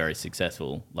 she's a very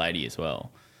successful lady as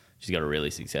well. She's got a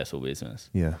really successful business.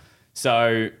 Yeah.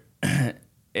 So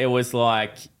it was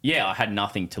like, I had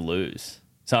nothing to lose.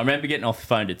 So I remember getting off the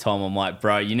phone to Tom. I'm like,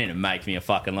 bro, you need to make me a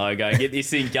fucking logo, get this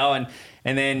thing going.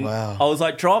 And then I was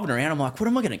like driving around. I'm like, what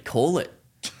am I going to call it?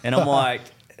 And I'm like,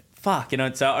 fuck.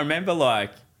 So I remember,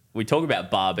 like, we talk about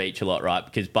Bar Beach a lot, right?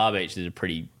 Because Bar Beach is a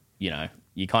pretty,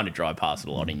 you kind of drive past it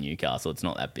a lot in Newcastle. It's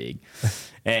not that big.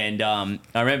 And I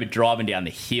remember driving down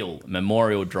the hill,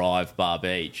 Memorial Drive, Bar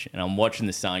Beach, and I'm watching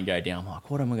the sun go down. I'm like,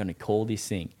 what am I going to call this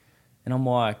thing? And I'm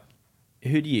like,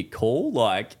 who do you call?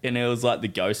 Like, and it was like the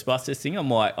Ghostbusters thing.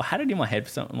 I'm like, I had it in my head for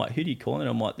something. I'm like, who do you call? And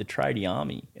I'm like, the Tradie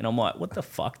Army. And I'm like, what the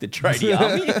fuck, the Tradie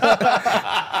Army?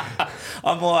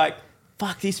 I'm like,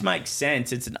 fuck, this makes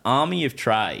sense. It's an army of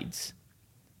trades,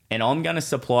 and I'm going to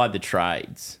supply the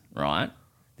trades, right?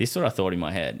 This is what I thought in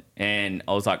my head. And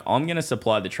I was like, I'm going to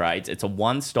supply the trades. It's a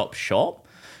one-stop shop.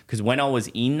 Because when I was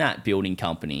in that building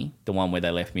company, the one where they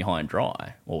left me high and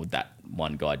dry, or that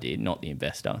one guy did, not the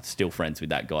investor, still friends with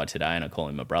that guy today, and I call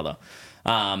him my brother.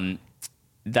 I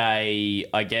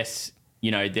guess,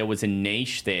 there was a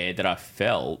niche there that I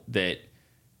felt that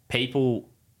people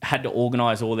had to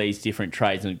organise all these different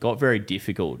trades, and it got very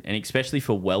difficult. And especially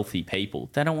for wealthy people,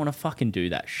 they don't want to fucking do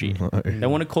that shit. No. They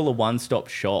want to call a one-stop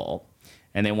shop.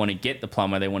 And they want to get the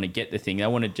plumber, they want to get the thing, they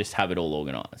want to just have it all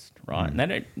organised, right?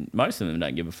 And most of them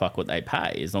don't give a fuck what they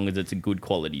pay as long as it's a good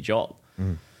quality job.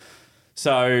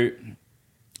 So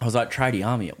I was like, Tradie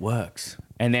Army, it works.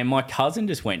 And then my cousin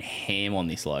just went ham on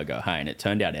this logo, hey, and it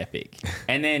turned out epic.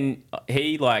 And then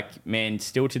he,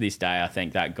 still to this day, I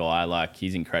think that guy,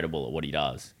 he's incredible at what he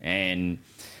does. And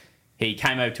he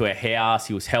came over to our house,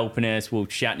 he was helping us, we were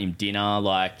shouting him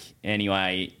dinner,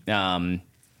 anyway,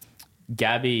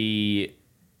 Gabby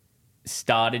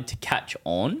started to catch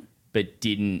on but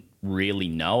didn't really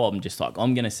know. I'm just like,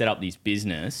 I'm going to set up this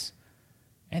business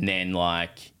and then I'm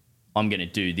going to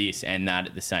do this and that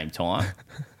at the same time.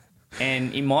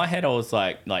 And in my head I was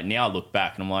like now I look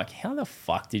back and I'm like, how the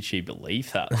fuck did she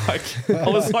believe that? I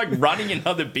was running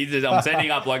another business. I'm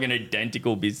setting up an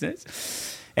identical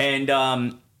business.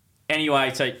 And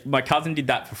anyway, so my cousin did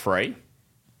that for free,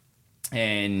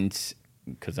 and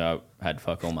because I had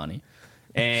fuck all money.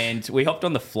 And we hopped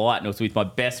on the flight, and it was with my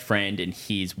best friend and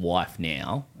his wife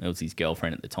now. It was his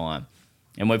girlfriend at the time.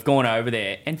 And we've gone over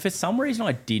there, and for some reason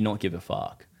I did not give a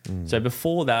fuck. So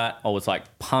before that, I was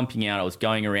pumping out. I was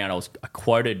going around. I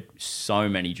quoted so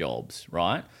many jobs,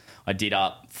 right? I did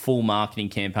up full marketing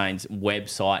campaigns,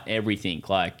 website, everything,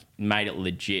 made it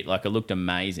legit. It looked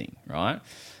amazing, right?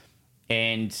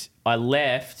 And I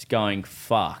left going,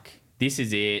 fuck, this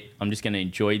is it. I'm just going to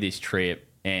enjoy this trip.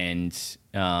 And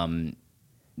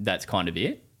that's kind of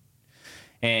it.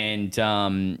 And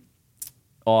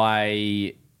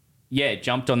I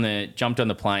jumped on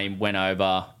the plane, went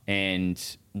over,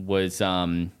 and was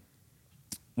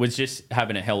just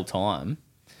having a hell time.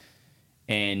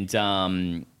 And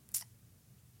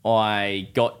I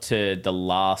got to the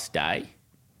last day,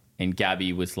 and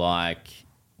Gabby was like,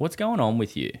 what's going on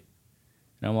with you?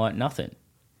 And I'm like, nothing.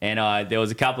 And there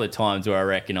was a couple of times where I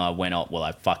reckon I went up. Well,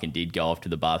 I fucking did go off to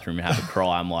the bathroom and have a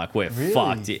cry. I'm like, we're Really?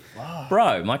 fucked. Wow.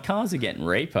 Bro, my cars are getting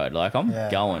repoed.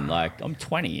 I'm going. I'm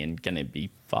 20 and going to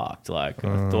be fucked. I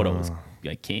thought I was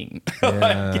a king.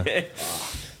 Yeah.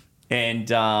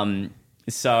 And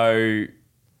so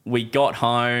we got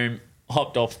home,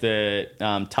 hopped off the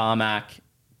tarmac,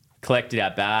 collected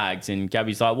our bags, and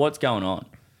Gabby's like, what's going on?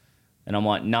 And I'm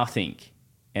like, nothing.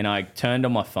 And I turned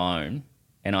on my phone,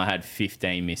 and I had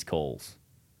 15 missed calls.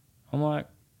 I'm like,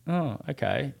 oh,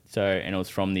 okay. So, and it was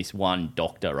from this one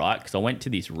doctor, right? Because I went to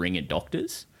this ring of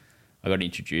doctors. I got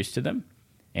introduced to them,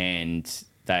 and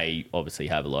they obviously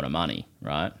have a lot of money,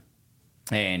 right?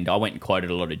 And I went and quoted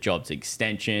a lot of jobs,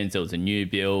 extensions. There was a new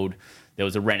build. There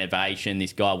was a renovation.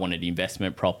 This guy wanted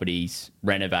investment properties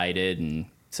renovated and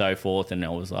so forth. And I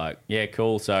was like, yeah,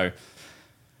 cool. So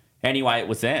anyway, it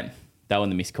was them. They were in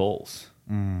the missed calls.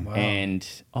 Wow. And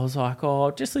I was like,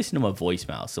 oh, just listen to my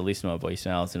voicemails. So listen to my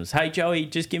voicemails. And it was, hey, Joey,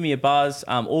 just give me a buzz.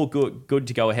 All good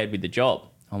to go ahead with the job.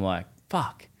 I'm like,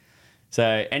 fuck.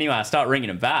 So anyway, I start ringing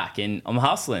them back, and I'm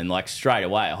hustling straight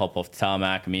away. I hop off the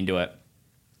tarmac. I'm into it.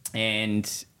 And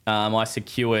I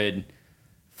secured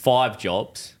 5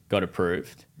 jobs, got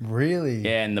approved. Really?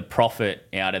 Yeah, and the profit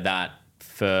out of that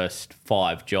first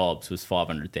 5 jobs was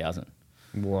 500,000.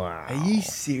 Wow. Are you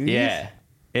serious? Yeah.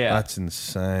 Yeah. That's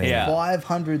insane. Yeah.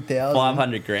 500,000.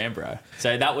 500 grand, bro.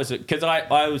 So that was because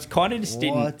I was kind of just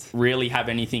didn't really have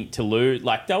anything to lose.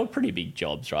 Like, they were pretty big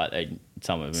jobs, right?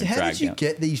 Some of them. So how did you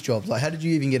get these jobs? Like, how did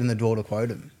you even get in the door to quote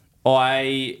them?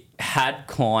 I had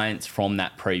clients from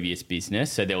that previous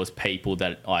business, so there was people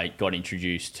that I got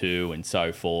introduced to and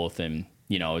so forth, and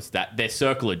you know, it's that their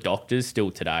circle of doctors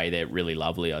still today. They're really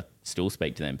lovely. I still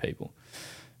speak to them people,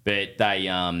 but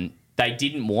they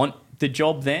didn't want the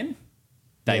job then.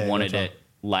 They wanted it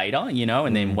later, you know,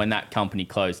 and then when that company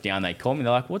closed down, they called me.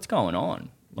 They're like, "What's going on?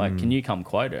 Like, can you come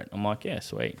quote it?" I'm like, "Yeah,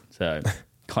 sweet." So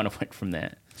kind of went from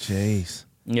there. Jeez.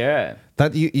 Yeah.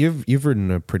 That you've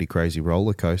ridden a pretty crazy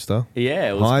roller coaster.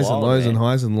 Yeah, it was highs wild, and lows man. and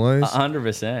highs and lows.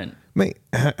 100%. Mate,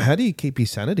 how do you keep your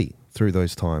sanity through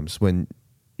those times when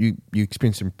you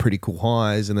experience some pretty cool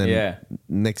highs and then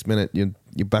next minute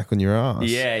you're back on your ass?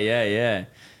 Yeah.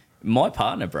 My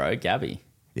partner, bro, Gabby.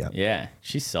 Yeah. Yeah,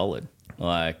 she's solid.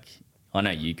 Like, I know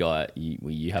you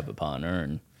have a partner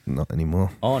and... Not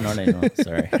anymore. Oh, not anymore.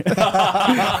 Sorry. But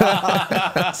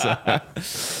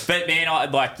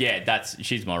man,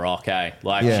 she's my rock, eh?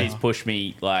 Like, she's pushed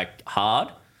me like hard,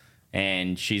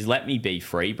 and she's let me be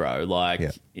free, bro.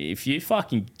 Like, if you're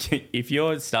starting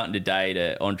to date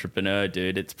an entrepreneur,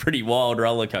 dude, it's a pretty wild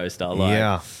roller coaster.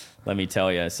 Like, let me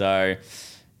tell you. So,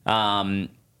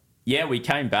 we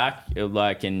came back,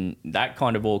 like, and that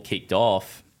kind of all kicked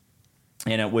off,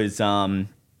 and it was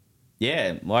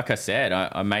like I said,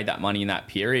 I made that money in that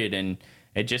period, and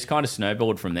it just kind of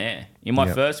snowballed from there. In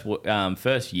my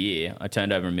first year, I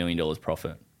turned over $1 million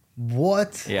profit.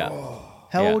 What? Yeah.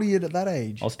 How old are you at that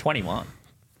age? I was 21.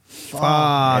 Fuck.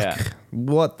 Yeah.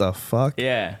 What the fuck?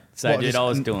 Yeah. So, dude, I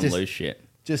was doing loose shit.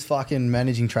 Just fucking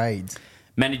managing trades.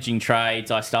 Managing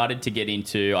trades. I started to get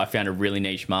into, I found a really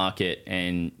niche market,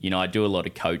 and, you know, I do a lot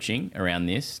of coaching around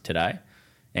this today.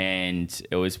 And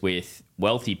it was with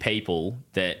wealthy people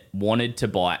that wanted to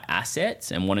buy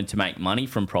assets and wanted to make money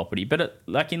from property. But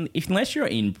unless you're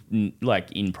in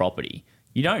property,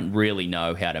 you don't really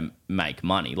know how to make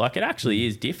money. Like, it actually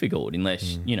is difficult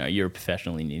unless, you know, you're a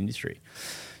professional in the industry.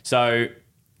 So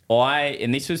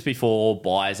and this was before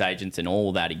buyer's agents and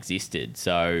all that existed.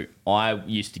 So I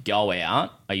used to go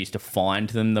out, I used to find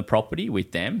them the property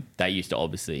with them. They used to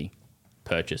obviously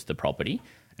purchase the property.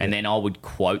 And then I would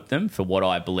quote them for what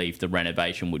I believe the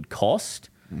renovation would cost.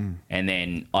 And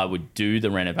then I would do the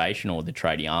renovation, or the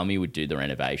tradie army would do the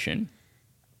renovation.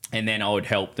 And then I would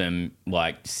help them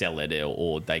like sell it,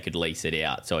 or they could lease it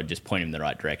out. So I'd just point them in the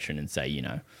right direction and say, you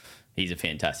know, he's a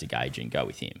fantastic agent, go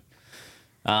with him.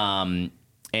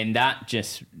 And that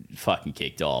just fucking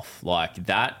kicked off. Like,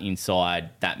 that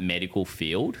inside that medical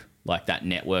field, like that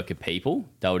network of people,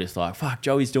 they were just like, fuck,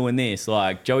 Joey's doing this.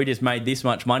 Like, Joey just made this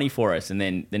much money for us. And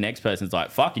then the next person's like,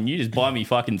 fucking, you just buy me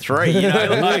fucking 3, you know?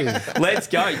 Like, let's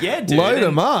go. Yeah, dude. Load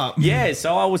them up. Yeah,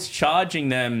 so I was charging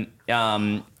them.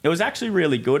 It was actually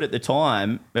really good at the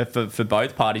time for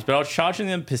both parties, but I was charging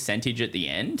them percentage at the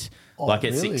end. Like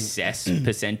a success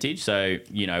percentage. So,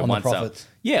 you know, on the profits.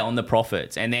 On the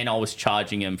profits. And then I was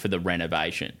charging them for the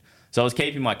renovation. So I was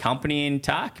keeping my company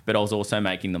intact, but I was also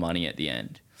making the money at the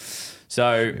end.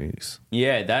 So,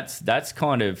 yeah, that's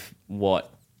kind of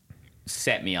what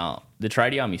set me up. The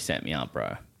tradie army set me up,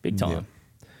 bro. Big time. Yeah.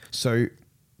 So,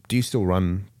 do you still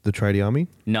run the tradie army?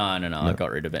 No. I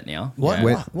got rid of it now.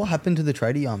 What happened to the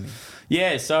tradie army?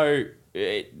 Yeah, so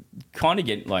it kind of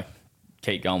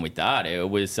keep going with that. It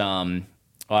was I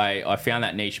found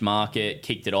that niche market,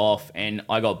 kicked it off, and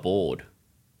I got bored.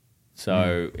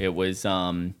 So it was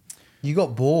You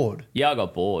got bored. Yeah, I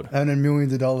got bored. Earning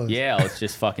millions of dollars. Yeah, I was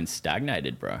just fucking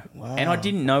stagnated, bro. Wow. And I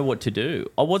didn't know what to do.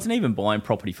 I wasn't even buying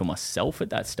property for myself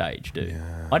at that stage, dude.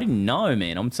 Yeah. I didn't know,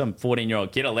 man. I'm some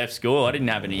 14-year-old kid. I left school. I didn't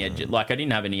have any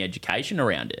education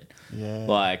around it. Yeah.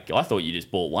 Like, I thought you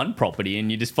just bought one property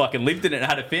and you just fucking lived in it and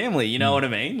had a family. You know what I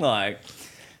mean? Like,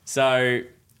 so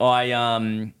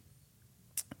I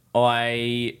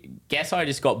guess I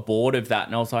just got bored of that,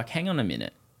 and I was like, hang on a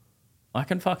minute. I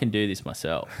can fucking do this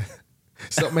myself.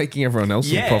 Stop making everyone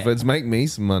else's profits. Make me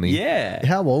some money. Yeah.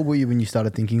 How old were you when you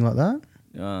started thinking like that?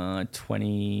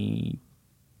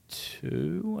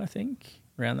 22, I think,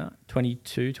 around that.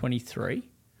 22, 23.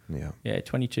 Yeah. Yeah,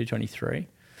 22, 23.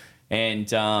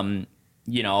 And,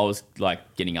 you know, I was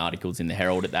like getting articles in the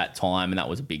Herald at that time, and that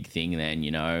was a big thing then,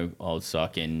 you know. I was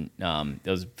fucking, there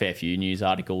was a fair few news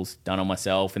articles done on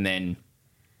myself. And then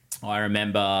I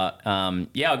remember, I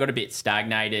got a bit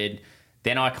stagnated.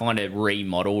 Then I kind of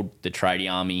remodeled the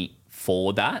tradie army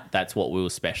for that. That's what we were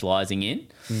specialising in.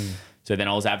 So then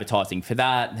I was advertising for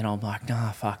that. And then I'm like, nah,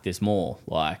 fuck, there's more.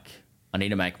 Like, I need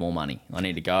to make more money. I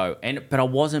need to go. But I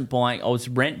wasn't buying. I was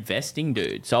rent vesting,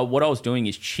 dude. So what I was doing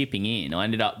is chipping in. I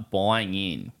ended up buying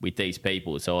in with these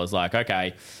people. So I was like,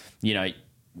 okay,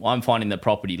 I'm finding the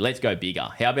property. Let's go bigger.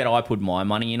 How about I put my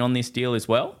money in on this deal as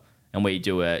well? And we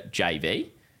do a JV.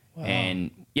 Wow.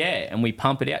 And we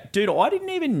pump it out. Dude, I didn't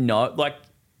even know. Like,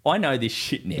 I know this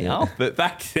shit now. But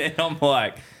back then, I'm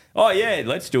like, oh, yeah,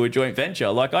 let's do a joint venture.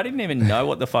 Like, I didn't even know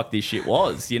what the fuck this shit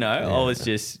was, I was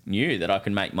just knew that I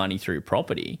could make money through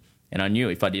property. And I knew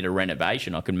if I did a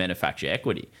renovation, I could manufacture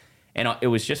equity. And it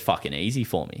was just fucking easy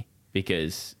for me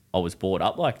because I was brought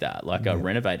up like that. Like, I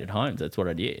renovated homes. That's what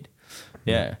I did.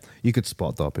 Yeah. You could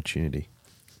spot the opportunity.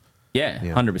 Yeah,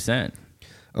 100%.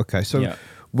 Okay, so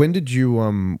when did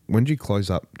you close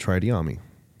up Tradie Army?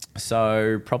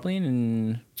 So probably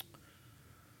in...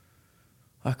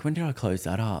 Like, when did I close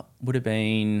that up? Would have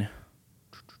been...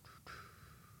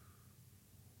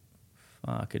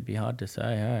 Fuck, it'd be hard to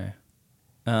say,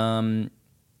 hey?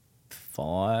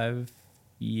 5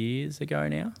 years ago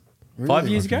now. Really? 5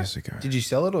 years ago? Did you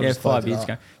sell it or just 5 years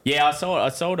ago? Yeah, I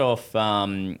sold off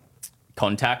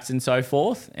contacts and so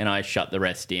forth, and I shut the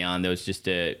rest down. There was just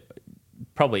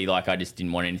probably like I just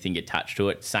didn't want anything attached to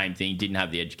it. Same thing, didn't have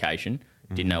the education,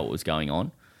 didn't know what was going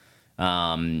on.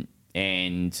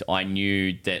 And I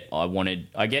knew that I wanted,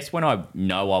 I guess when I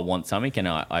know I want something and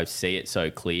I see it so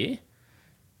clear,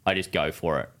 I just go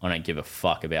for it. I don't give a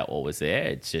fuck about what was there.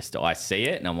 It's just I see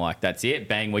it and I'm like, that's it.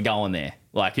 Bang, we're going there.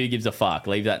 Like, who gives a fuck?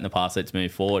 Leave that in the past. Let's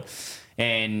move forward.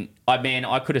 And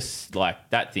I could have, like,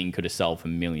 that thing could have sold for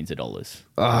millions of dollars.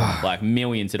 Like,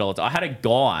 millions of dollars. I had a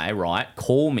guy, right,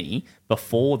 call me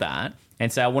before that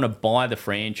and say, I want to buy the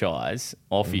franchise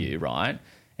off you, right?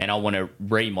 And I want to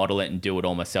remodel it and do it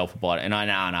all myself. And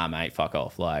nah, mate, fuck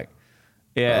off. Like,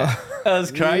 yeah, that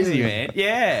was crazy, man.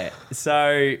 Yeah.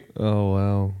 So.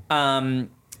 Oh, wow.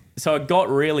 So I got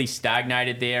really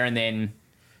stagnated there, and then.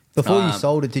 Before you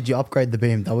sold it, did you upgrade the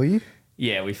BMW?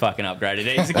 Yeah, we fucking upgraded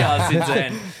heaps of cars since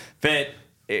then. But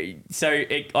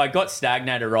I got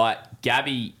stagnated, right?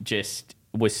 Gabby just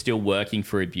was still working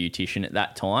for a beautician at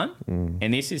that time.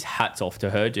 And this is hats off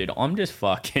to her, dude. I'm just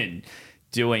fucking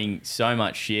doing so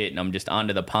much shit and I'm just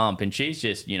under the pump, and she's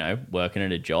just, working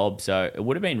at a job. So it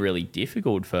would have been really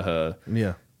difficult for her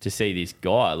to see this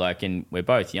guy. Like, and we're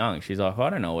both young. She's like, I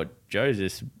don't know what, Joe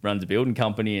just runs a building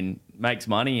company and makes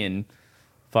money and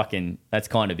fucking, that's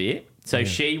kind of it. So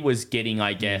she was getting,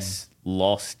 I guess,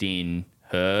 lost in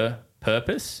her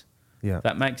purpose. Yeah. If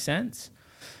that makes sense.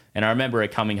 And I remember her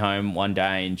coming home one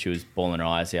day and she was bawling her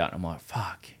eyes out. And I'm like,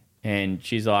 fuck. And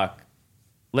she's like,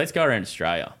 let's go around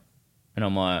Australia. And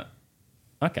I'm like,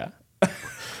 okay.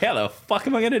 How the fuck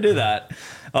am I going to do that?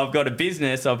 I've got a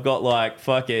business. I've got like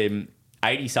fucking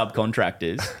 80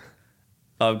 subcontractors.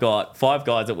 I've got 5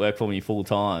 guys that work for me full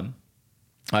time.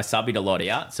 I subbied a lot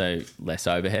out, so less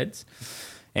overheads.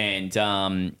 And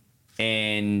I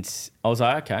was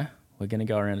like, okay, we're going to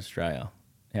go around Australia.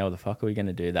 How the fuck are we going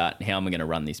to do that? And how am I going to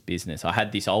run this business? I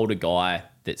had this older guy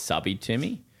that subbied to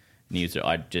me, and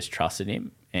I just trusted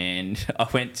him. And I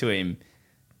went to him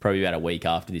probably about a week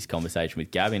after this conversation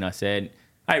with Gabby, and I said,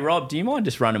 hey, Rob, do you mind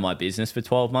just running my business for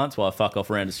 12 months while I fuck off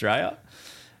around Australia?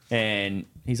 And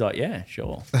he's like, yeah,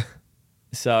 sure.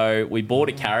 So we bought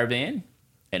a caravan,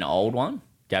 an old one.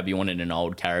 Gabby wanted an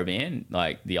old caravan,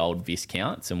 like the old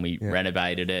Viscounts, and we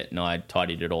renovated it, and I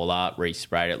tidied it all up,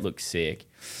 resprayed it, looked sick.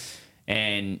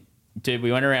 And, dude,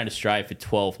 we went around Australia for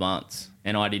 12 months,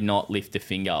 and I did not lift a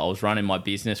finger. I was running my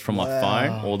business from my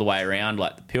phone all the way around,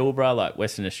 like the Pilbara, like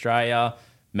Western Australia,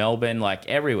 Melbourne, like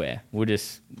everywhere. We're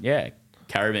just,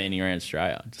 caravanning around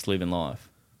Australia, just living life.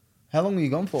 How long were you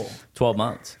gone for? 12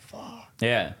 months. Fuck.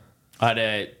 Yeah. I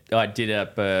did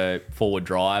a forward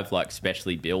drive, like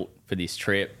specially built for this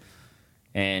trip.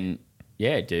 And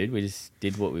yeah, dude, we just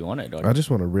did what we wanted. I just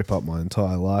want to rip up my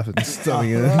entire life and stuff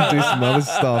and do some other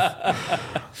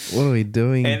stuff. What are we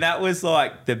doing? And that was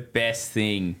like the best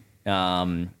thing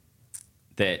that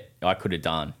I could have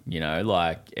done,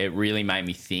 like it really made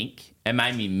me think. It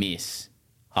made me miss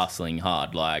hustling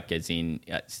hard, like as in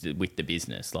with the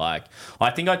business. Like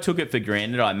I think I took it for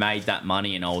granted. I made that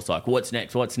money and I was like, what's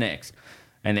next?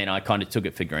 And then I kind of took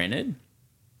it for granted.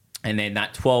 And then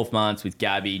that 12 months with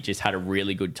Gabby, just had a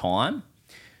really good time.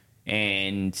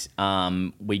 And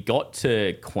we got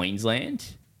to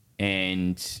Queensland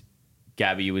and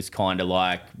Gabby was kind of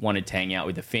like wanted to hang out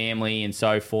with the family and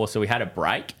so forth. So we had a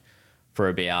break for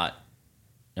about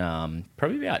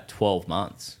probably about 12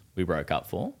 months we broke up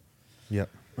for. Yep.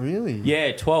 Really?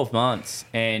 Yeah, 12 months.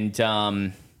 And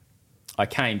I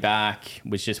came back,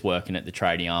 was just working at the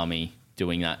Tradie Army,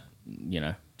 doing that,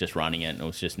 just running it, and it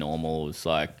was just normal. It was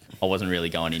like I wasn't really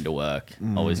going into work.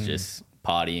 I was just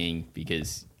partying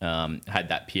because I had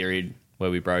that period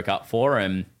where we broke up for,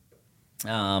 and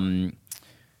then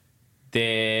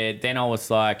I was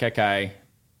like, okay,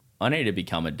 I need to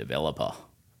become a developer.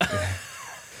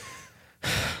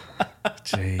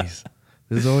 Jeez.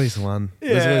 There's always one.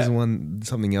 There's always one,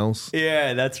 something else.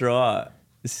 Yeah, that's right.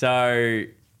 So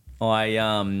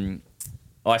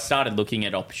I started looking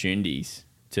at opportunities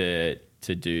to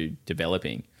do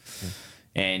developing.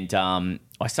 And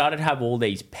I started to have all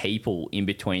these people in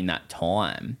between that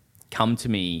time come to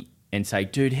me and say,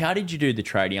 dude, how did you do the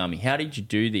tradie army? How did you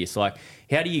do this? Like,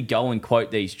 how do you go and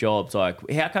quote these jobs? Like,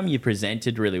 how come you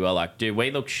presented really well? Like, dude, we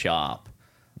look sharp.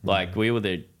 Like, we were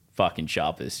the fucking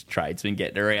sharpest tradesmen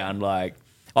getting around. Like,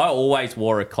 I always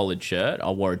wore a collared shirt.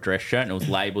 I wore a dress shirt and it was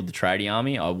labelled the tradie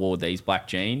army. I wore these black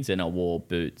jeans and I wore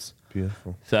boots.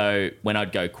 Beautiful. So when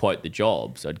I'd go quote the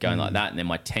jobs, I'd go in like that. And then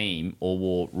my team all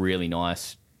wore really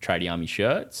nice tradie army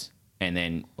shirts. And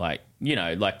then, like, you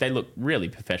know, like they look really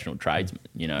professional tradesmen,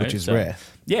 you know. Which is rare.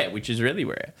 Yeah, which is really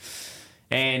rare.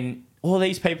 And all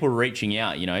these people were reaching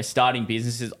out, you know, starting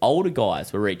businesses. Older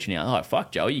guys were reaching out. Oh,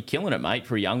 fuck, Joe, you're killing it, mate,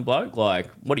 for a young bloke. Like,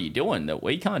 what are you doing that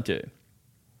we can't do?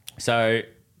 So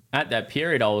at that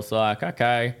period, I was like,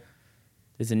 okay,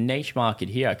 there's a niche market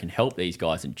here. I can help these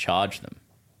guys and charge them,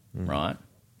 right?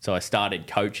 So I started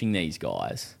coaching these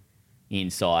guys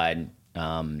inside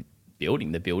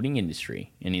the building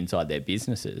industry and inside their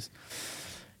businesses.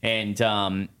 And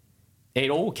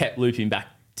it all kept looping back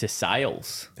to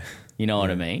sales. You know what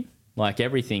I mean? Like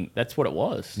everything, that's what it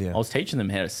was. Yeah. I was teaching them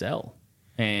how to sell.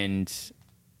 And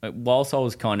whilst I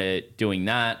was kind of doing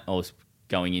that, I was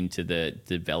going into the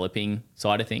developing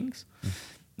side of things.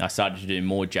 I started to do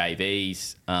more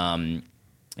JVs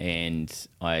and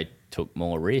I took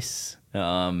more risks. You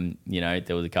know,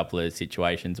 there was a couple of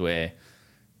situations where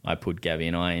I put Gabby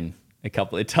and I in a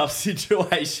couple of tough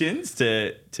situations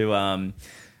to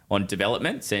on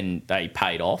developments, and they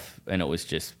paid off, and it was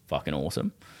just fucking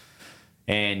awesome.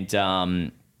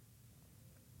 And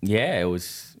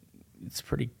it's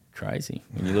pretty crazy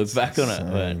when you look back on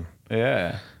it. But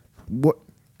yeah. What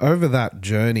over that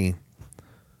journey?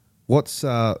 What's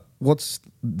the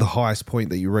highest point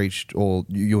that you reached, or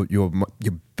your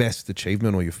best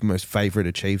achievement, or your most favorite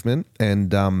achievement,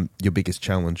 and your biggest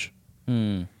challenge?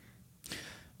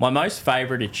 My most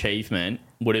favourite achievement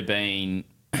would have been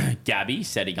Gabby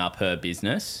setting up her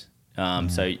business.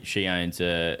 So she owns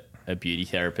a beauty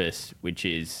therapist, which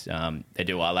is they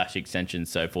do eyelash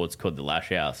extensions, so forth. It's called the Lash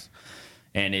House,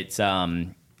 and it's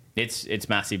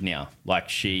massive now. Like,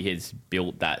 she has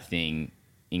built that thing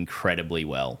incredibly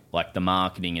well. Like the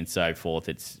marketing and so forth,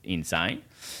 it's insane.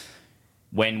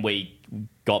 When we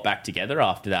got back together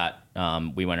after that,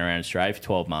 we went around Australia for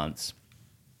 12 months.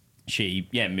 She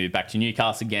moved back to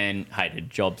Newcastle again, hated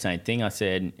job, same thing.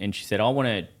 And she said, I want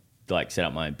to like set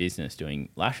up my own business doing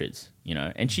lashes, you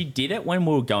know. And she did it when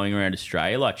we were going around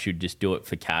Australia. Like, she'd just do it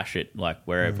for cash at like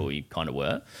wherever we kind of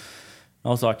were. I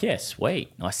was like, yeah,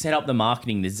 sweet. I set up the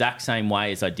marketing the exact same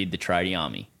way as I did the tradie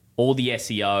army. All the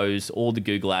SEOs, all the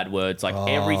Google AdWords, like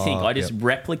everything. I just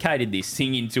replicated this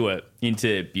thing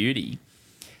into beauty.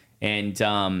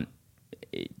 And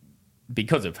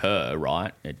because of her,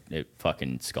 right, it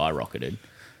fucking skyrocketed.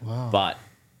 Wow. But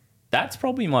that's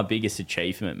probably my biggest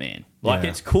achievement, man. Like,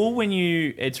 it's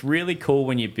really cool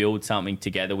when you build something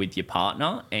together with your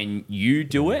partner and you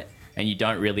do it and you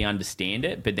don't really understand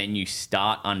it, but then you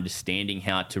start understanding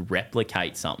how to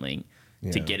replicate something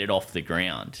to get it off the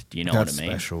ground. Do you know what I mean?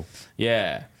 That's special.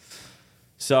 Yeah.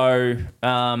 So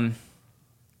that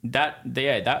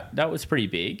was pretty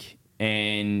big.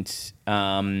 And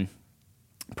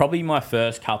probably my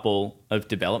first couple of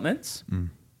developments.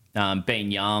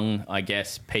 Being young, I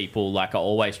guess people, like, I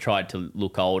always tried to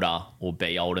look older or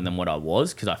be older than what I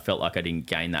was because I felt like I didn't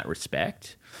gain that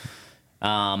respect.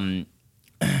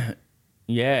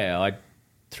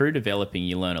 Through developing,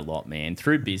 you learn a lot, man.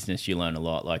 Through business, you learn a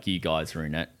lot. Like, you guys are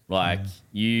in it. Like,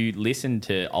 you listen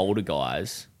to older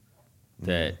guys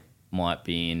that might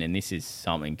be in, and this is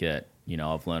something that, you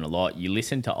know, I've learned a lot. You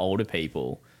listen to older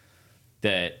people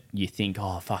that you think,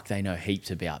 oh, fuck, they know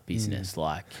heaps about business.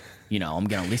 Like, you know, I'm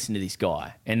going to listen to this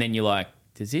guy. And then you're like,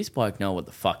 does this bloke know what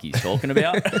the fuck he's talking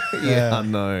about? I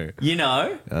know. You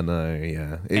know? I know,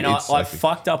 yeah. And I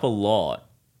fucked up a lot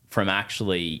from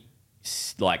actually,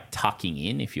 like, tucking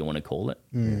in, if you want to call it,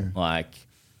 like,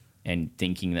 and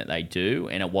thinking that they do.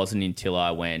 And it wasn't until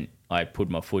I put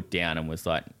my foot down and was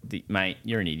like, mate,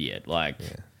 you're an idiot. Like,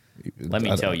 let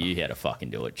me tell you how to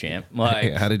fucking do it, champ.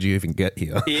 Like, how did you even get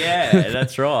here? Yeah,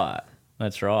 that's right.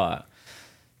 That's right.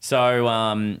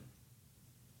 So,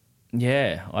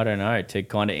 yeah, I don't know. To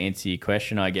kind of answer your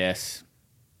question, I guess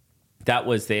that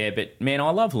was there. But man, I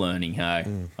love learning. Hey,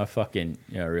 I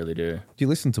really do. Do you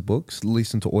listen to books?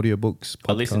 Listen to audiobooks? Podcasts?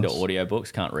 I listen to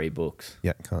audiobooks. Can't read books.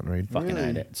 Yeah, can't read. Fucking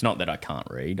hate it. It's not that I can't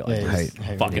read. I Yeah, just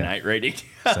fucking hate reading.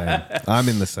 Same. I'm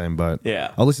in the same boat.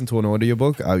 Yeah. I listen to an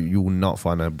audiobook. You will not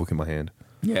find a book in my hand.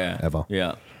 Yeah. Ever.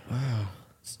 Yeah.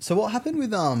 So what happened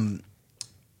with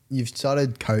you've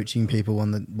started coaching people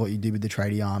on what you did with the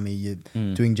tradie army, you're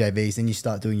doing JVs, then you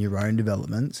start doing your own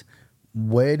developments.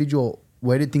 Where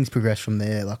did things progress from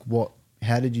there? Like what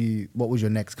was your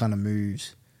next kind of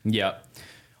moves? Yeah.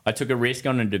 I took a risk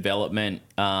on a development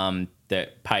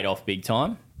that paid off big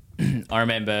time. I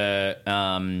remember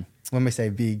When we say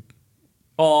big,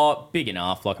 big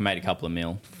enough, like I made a couple of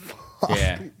mil.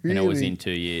 Yeah. And it was Really? in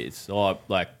 2 years.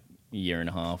 Like a year and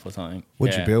a half or something.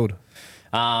 What'd you build?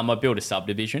 I built a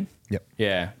subdivision. Yep.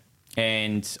 Yeah.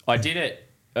 And I did it.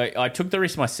 I took the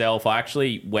risk myself. I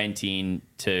actually went in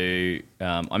to,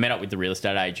 I met up with the real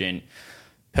estate agent,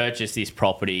 purchased this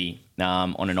property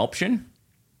on an option.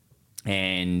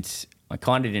 And I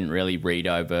kind of didn't really read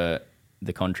over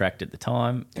the contract at the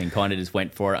time and kind of just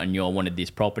went for it. I knew I wanted this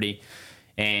property.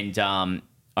 And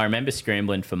I remember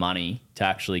scrambling for money to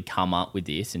actually come up with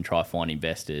this and try find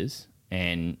investors.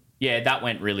 And yeah, that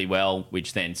went really well,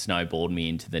 which then snowballed me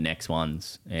into the next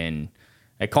ones. And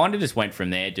it kind of just went from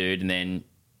there, dude. And then,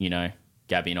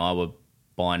 Gabby and I were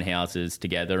buying houses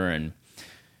together and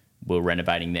we were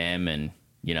renovating them. And,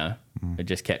 it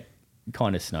just kept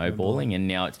kind of snowballing. And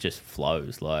now it just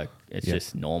flows. Like, it's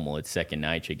just normal. It's second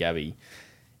nature. Gabby,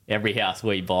 every house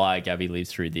we buy, Gabby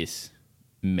lives through this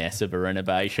mess of a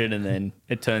renovation and then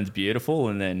it turns beautiful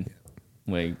and then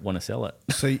we want to sell it.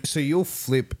 So you'll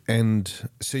flip and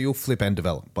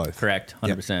develop both. Correct,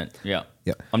 100%. Yeah.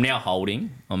 Yep. I'm now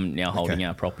holding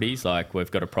our properties. Like we've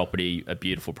got a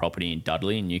beautiful property in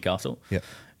Dudley in Newcastle. Yep.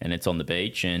 And it's on the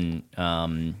beach and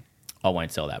I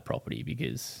won't sell that property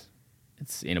because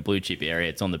it's in a blue chip area.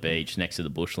 It's on the beach next to the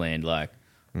bushland. Like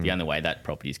the only way that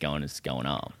property is going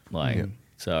up. Like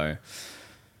so.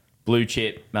 Blue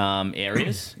chip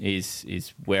areas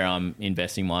is where I'm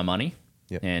investing my money.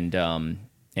 Yep.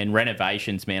 And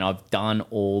renovations, man, I've done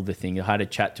all the things. I had a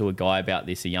chat to a guy about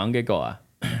this, a younger guy.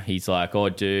 He's like, oh,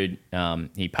 dude,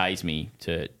 he pays me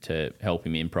to help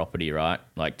him in property, right?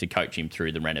 Like to coach him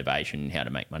through the renovation and how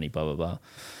to make money, blah, blah, blah.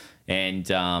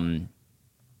 And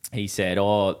he said,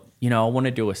 oh, I want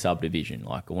to do a subdivision.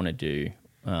 Like I want to do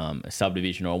a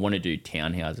subdivision or I want to do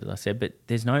townhouses. I said, but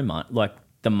there's no money. Like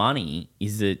the money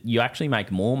is that you actually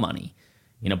make more money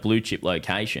in a blue chip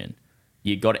location.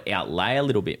 You got to outlay a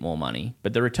little bit more money,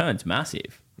 but the return's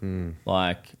massive.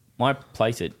 Like my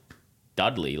place at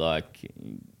Dudley, like,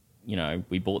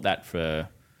 we bought that for,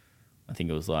 I think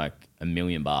it was like $1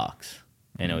 million.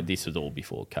 And this was all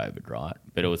before COVID, right?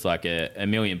 But it was like $1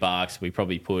 million. We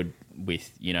probably put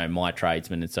with, my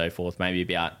tradesmen and so forth, maybe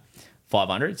about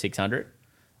 500, 600.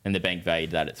 And the bank valued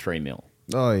that at 3 mil.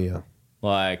 Oh, yeah.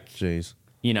 Like, Jeez.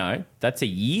 That's a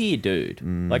year,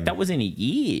 dude. Like that was in a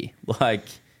year. Like,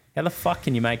 how the fuck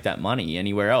can you make that money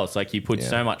anywhere else? Like you put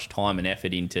so much time and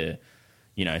effort into,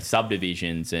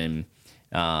 subdivisions and,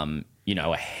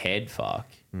 a head fuck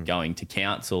going to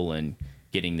council and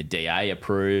getting the DA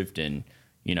approved and,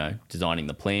 designing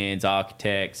the plans,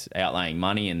 architects, outlaying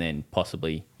money and then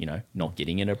possibly, not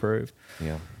getting it approved.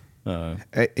 Yeah.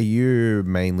 Are you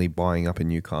mainly buying up in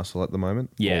Newcastle at the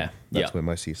moment? Yeah. Or that's where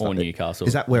most of your stuff Or Newcastle.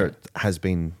 Is that where it has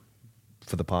been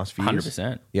for the past few years?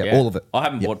 100%. Yeah, all of it. I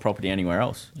haven't bought property anywhere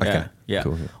else. Yeah. Okay. Yeah.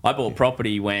 Cool. I bought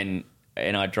property and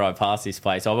I drove past this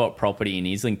place. I bought property in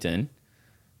Islington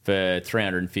for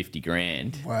 350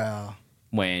 grand. wow.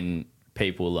 When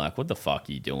people were like, what the fuck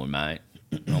are you doing, mate?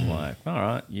 I'm like, all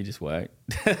right, you just wait.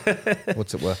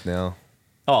 What's it worth now?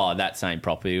 Oh, that same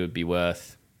property would be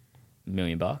worth $1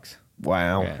 million.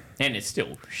 Wow. Yeah. And it's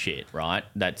still shit, right?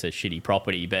 That's a shitty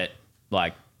property, but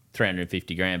like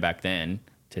 350 grand back then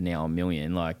to now $1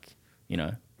 million, like,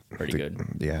 pretty good.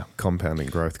 Yeah, compounding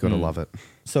growth. Gotta love it.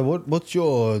 So what's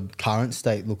your current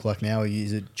state look like now?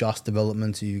 Is it just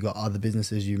developments? Or you got other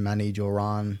businesses you manage or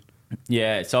run?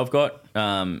 Yeah, so I've got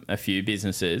a few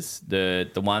businesses. The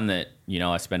one that,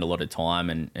 I spend a lot of time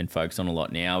and focus on a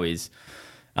lot now is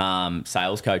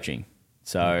sales coaching.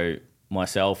 So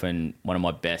myself and one of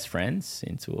my best friends,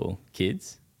 since we were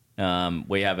kids,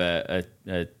 we have a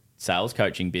sales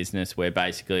coaching business where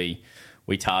basically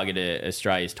we target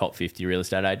Australia's top 50 real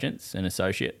estate agents and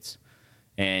associates.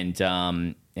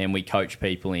 And we coach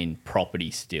people in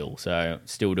property still. So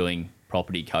still doing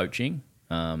property coaching.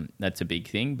 That's a big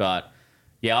thing. But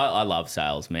yeah, I love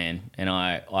sales, man. And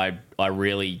I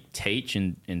really teach,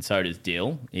 and so does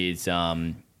Dill, is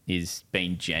is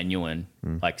being genuine,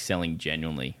 like selling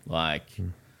genuinely. Like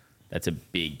that's a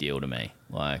big deal to me.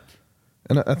 Like,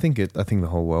 and I think the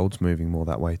whole world's moving more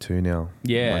that way too now.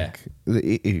 Yeah.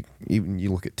 Like even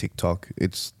you look at TikTok,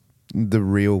 it's the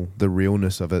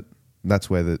realness of it. That's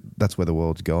where the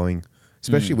world's going,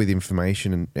 especially with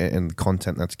information and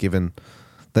content that's given.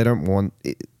 They don't want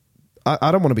it.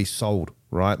 I don't want to be sold,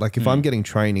 right? Like if I'm getting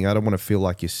training, I don't want to feel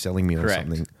like you're selling me correct.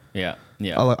 on something. Yeah.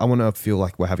 I want to feel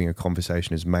like we're having a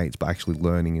conversation as mates, but actually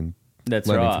learning and That's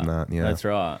learning right. from that. Yeah, That's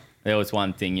right. There was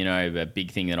one thing, you know, a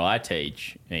big thing that I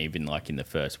teach, even like in the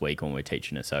first week when we're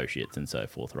teaching associates and so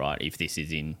forth, right? If this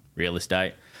is in real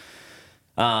estate,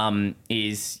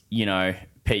 is, you know,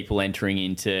 people entering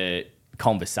into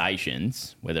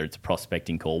conversations, whether it's a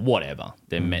prospecting call, whatever.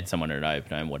 They've met someone at an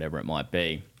open home, whatever it might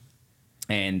be,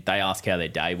 and they ask how their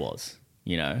day was,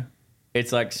 you know.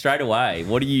 It's like straight away,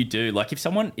 what do you do? Like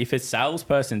if a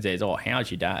salesperson says, oh, how's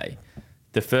your day?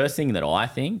 The first thing that I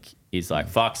think is like,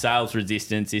 fuck sales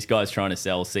resistance. This guy's trying to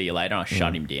sell. See you later. And I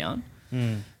shut him down.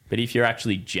 But if you're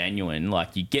actually genuine,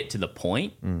 like you get to the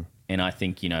point, and I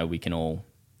think, you know, we can all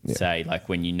say like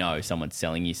when you know someone's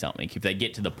selling you something, if they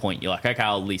get to the point, you're like, okay,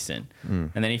 I'll listen.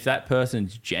 And then if that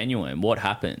person's genuine, what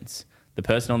happens? The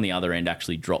person on the other end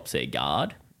actually drops their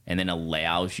guard and then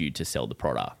allows you to sell the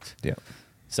product. yeah.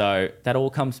 So that all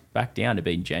comes back down to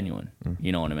being genuine.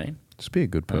 You know what I mean? Just be a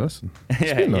good person.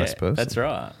 Just be a nice person. That's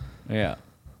right. Yeah.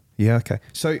 Yeah. Okay.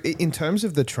 So in terms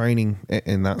of the training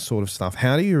and that sort of stuff,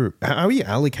 how are you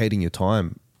allocating your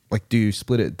time? Like, do you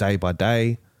split it day by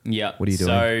day? Yeah. What are you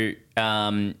doing?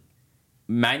 So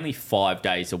mainly 5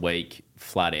 days a week,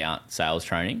 flat out sales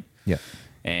training. Yeah.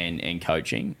 And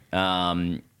coaching.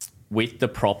 With the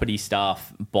property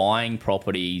stuff, buying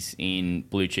properties in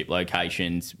blue chip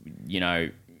locations, you know,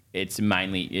 it's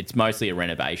mostly a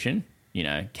renovation, you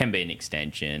know, can be an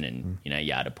extension and, you know,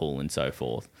 yard a pool and so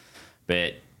forth.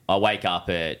 But I wake up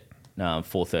at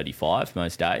 4:35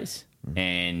 most days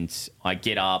and I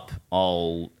get up,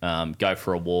 I'll go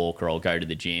for a walk or I'll go to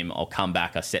the gym. I'll come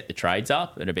back, I set the trades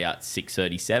up at about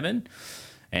 6:37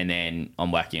 and then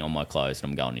I'm whacking on my clothes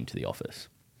and I'm going into the office.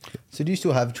 So do you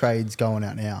still have trades going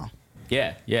out now?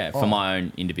 Yeah, for my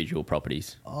own individual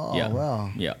properties. Oh, yeah.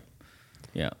 wow. Yeah.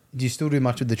 Do you still do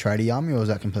much with the tradie army, or is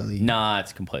that completely... Nah,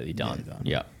 it's completely done.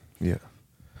 Yeah, Yeah.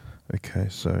 Yeah. Okay.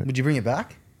 So Would you bring it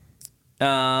back?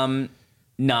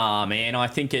 Nah, man. I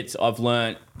think I've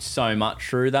learnt so much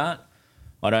through that.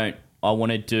 I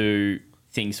want to do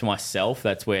things for myself.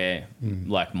 That's where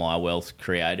like my wealth's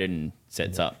created and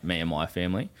sets up me and my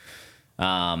family.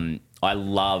 I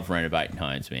love renovating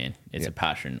homes, man. It's a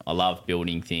passion. I love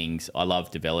building things. I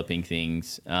love developing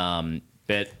things.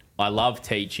 But I love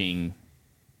teaching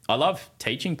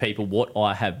people what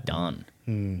I have done.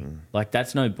 Like,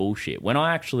 that's no bullshit. When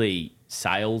I actually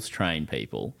sales train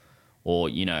people, or,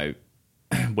 you know,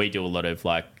 we do a lot of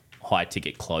like high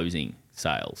ticket closing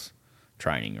sales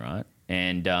training, right?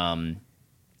 And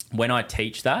when I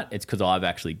teach that, it's because I've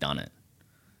actually done it.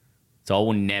 So I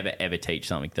will never, ever teach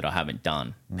something that I haven't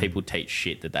done. People teach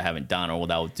shit that they haven't done, or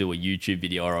they'll do a YouTube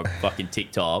video or a fucking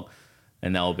TikTok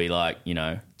and they'll be like, you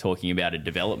know, talking about a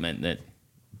development that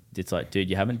it's like, dude,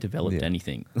 you haven't developed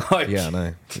anything. Like, yeah, I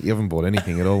know. You haven't bought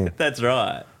anything at all. That's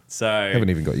right. So You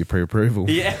haven't even got your pre-approval.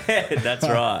 yeah, that's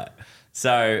right.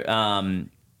 So,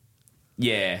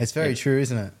 yeah. It's very true,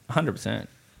 isn't it? 100%.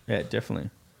 Yeah,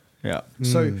 definitely. Yeah.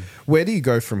 So where do you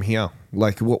go from here?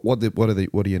 Like, what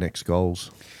are your next goals?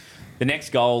 The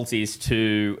next goals is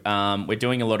to we're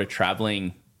doing a lot of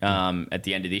traveling at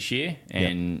the end of this year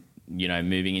and you know,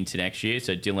 moving into next year.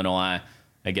 So Dylan and I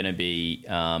are going to be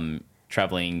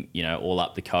traveling, you know, all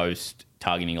up the coast,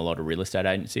 targeting a lot of real estate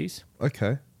agencies.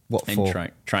 Okay. What and for?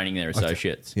 Training their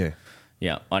associates. Yeah.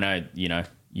 Yeah. I know, you know,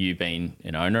 you've been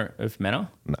an owner of Manor.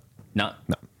 No.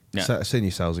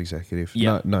 Senior sales executive.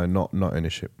 Yeah. No, not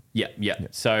ownership. Yeah.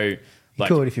 So, You like,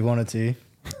 could if you wanted to.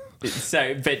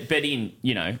 so, but in,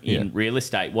 you know, in real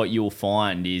estate, what you'll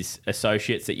find is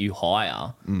associates that you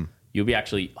hire, you'll be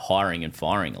actually hiring and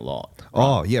firing a lot. Right?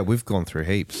 Oh, yeah, we've gone through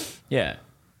heaps. Yeah.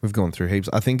 We've gone through heaps.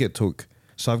 I think it took,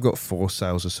 so I've got 3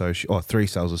 sales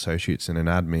associates and an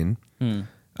admin.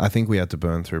 I think we had to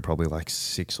burn through probably like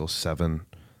 6 or 7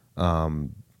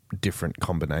 different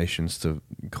combinations to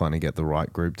kind of get the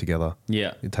right group together.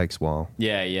 Yeah. It takes a while.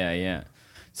 Yeah.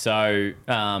 So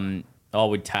I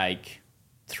would take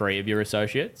 3 of your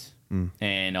associates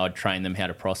and I'd train them how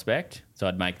to prospect. So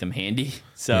I'd make them handy.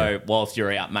 So whilst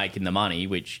you're out making the money,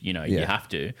 which, you know, you have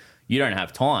to, you don't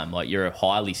have time. Like, you're a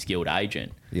highly skilled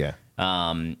agent. Yeah.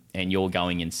 and you're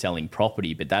going and selling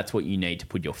property, but that's what you need to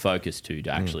put your focus to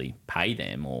actually pay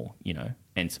them or, you know,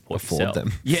 and support Afford yourself.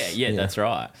 them. Yeah, that's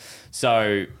right.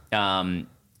 So,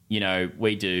 you know,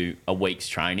 we do a week's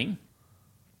training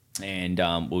and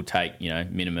we'll take, you know,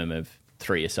 minimum of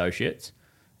 3 associates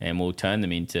and we'll turn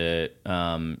them into,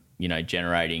 you know,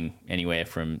 generating anywhere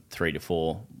from 3 to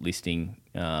 4 listing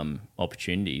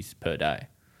opportunities per day.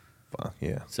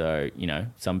 Yeah. So, you know,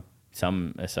 some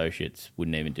associates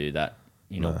wouldn't even do that,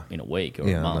 you know, in a week or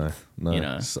a month. No. You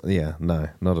know? No,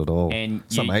 not at all. And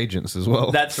some agents as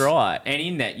well. That's right. And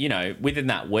in that, you know, within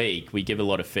that week, we give a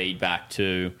lot of feedback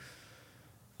to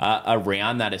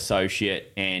around that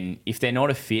associate. And if they're not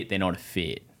a fit, they're not a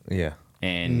fit. Yeah.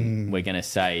 And we're going to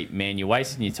say, man, you're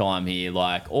wasting your time here.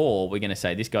 Like, or we're going to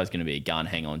say, this guy's going to be a gun.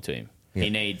 Hang on to him. Yeah.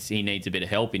 He needs a bit of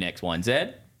help in X, Y, and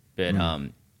Z.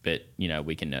 But you know,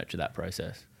 we can nurture that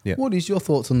process. Yeah. What is your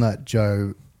thoughts on that,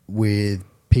 Joe, with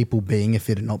people being a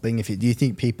fit and not being a fit? Do you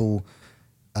think people,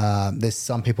 there's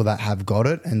some people that have got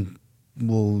it and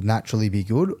will naturally be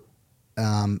good,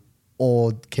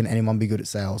 or can anyone be good at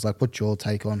sales? Like, what's your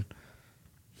take on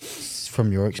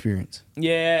from your experience?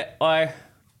 Yeah, I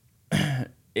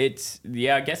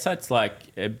guess that's like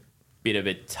a bit of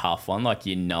a tough one. Like,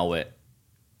 you know it.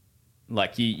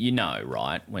 Like, you know,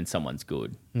 right, when someone's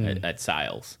good at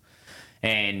sales.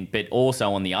 But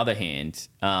also on the other hand,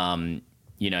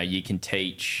 you know, you can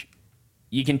teach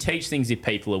things if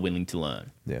people are willing to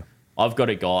learn. Yeah. I've got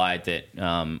a guy that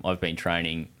I've been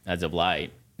training as of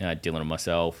late, Dylan and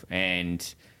myself,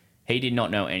 and he did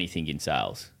not know anything in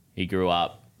sales. He grew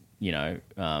up, you know,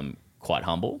 quite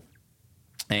humble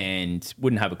and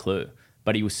wouldn't have a clue.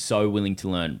 But he was so willing to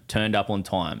learn, turned up on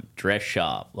time, dressed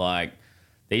sharp. Like,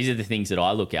 these are the things that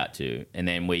I look out to, and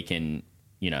then we can,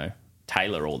 you know,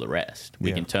 tailor all the rest.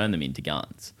 We can turn them into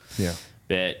guns. Yeah.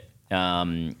 But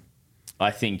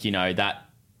I think, you know, that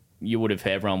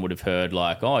everyone would have heard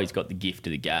like, oh, he's got the gift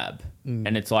of the gab.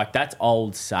 And it's like, that's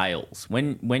old sales.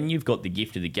 When you've got the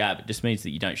gift of the gab, it just means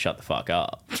that you don't shut the fuck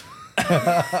up.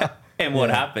 And what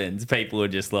happens? People are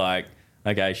just like,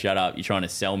 okay, shut up. You're trying to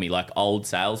sell me. Like, old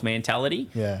sales mentality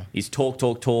is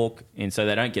talk. And so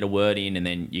they don't get a word in and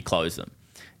then you close them.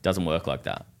 It doesn't work like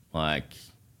that. Like,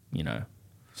 you know.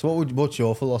 So what's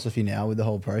your philosophy now with the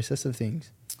whole process of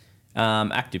things?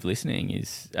 Active listening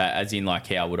is, as in like,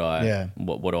 how would I,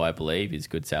 what do I believe is a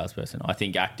good salesperson? I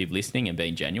think active listening and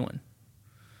being genuine.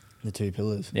 The 2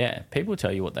 pillars. Yeah. People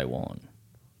tell you what they want.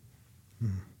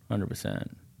 100%.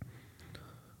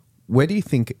 Where do you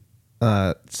think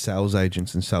sales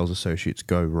agents and sales associates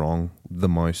go wrong the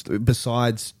most?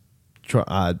 Besides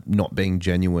not being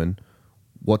genuine,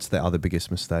 what's the other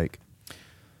biggest mistake?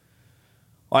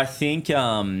 I think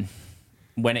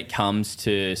when it comes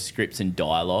to scripts and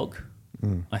dialogue,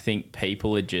 I think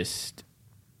people are just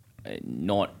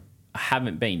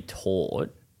haven't been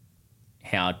taught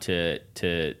how to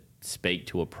speak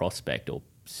to a prospect or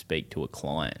speak to a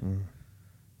client.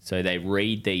 So they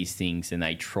read these things and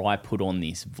they try put on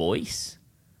this voice,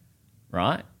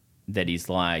 right? That is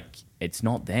like, it's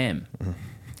not them.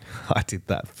 I did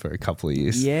that for a couple of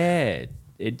years. Yeah.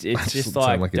 It's just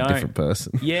sound like a different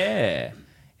person. Yeah.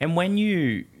 And when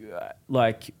you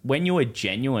are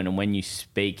genuine and when you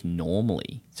speak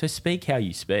normally, so speak how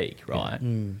you speak, right?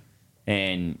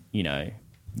 And, you know,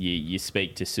 you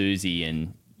speak to Susie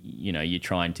and, you know, you're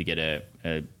trying to get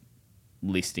a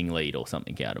listing lead or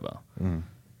something out of her.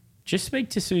 Just speak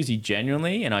to Susie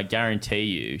genuinely and I guarantee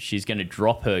you she's going to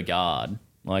drop her guard,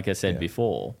 like I said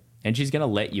before, and she's going to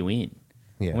let you in.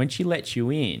 Yeah. When she lets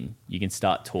you in, you can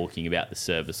start talking about the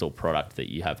service or product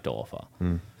that you have to offer.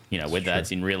 You know, whether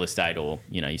that's in real estate or,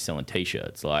 you know, you're selling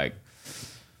T-shirts. Like,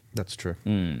 that's true.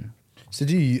 So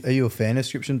are you a fan of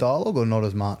scripts and dialogue or not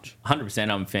as much? 100%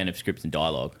 I'm a fan of scripts and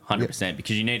dialogue. 100%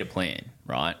 because you need a plan,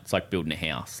 right? It's like building a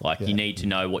house. Like, you need to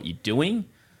know what you're doing,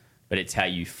 but it's how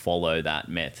you follow that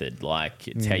method. Like,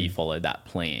 it's how you follow that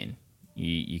plan.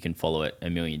 You can follow it a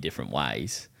million different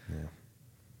ways.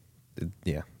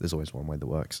 Yeah, there's always one way that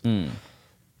works.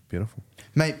 Beautiful.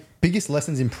 Mate, biggest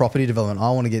lessons in property development. I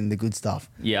want to get into good stuff.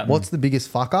 Yeah. What's the biggest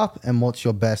fuck up and what's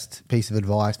your best piece of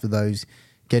advice for those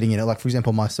getting in it? Like, for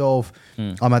example, myself,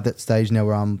 I'm at that stage now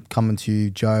where I'm coming to you,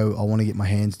 Joe, I want to get my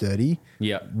hands dirty.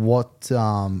 Yeah. What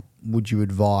would you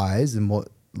advise and what,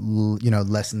 you know,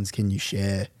 lessons can you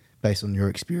share based on your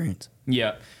experience?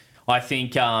 Yeah. I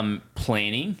think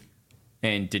planning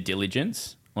and due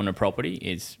diligence on a property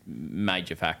is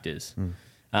major factors.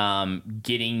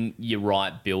 Getting your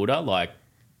right builder, like,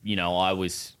 you know,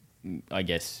 I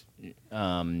guess,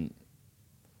 what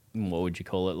would you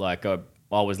call it? Like,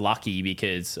 I was lucky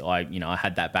because I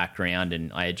had that background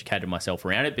and I educated myself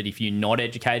around it. But if you're not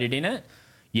educated in it,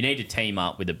 you need to team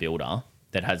up with a builder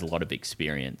that has a lot of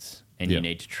experience, and you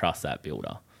need to trust that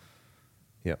builder.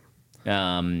 Yeah.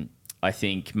 I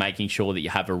think making sure that you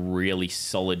have a really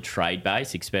solid trade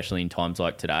base, especially in times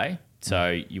like today.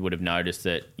 So you would have noticed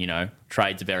that,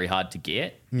 trades are very hard to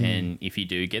get. And if you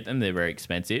do get them, they're very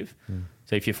expensive.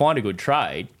 So if you find a good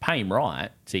trade, pay him right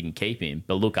so you can keep him,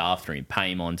 but look after him,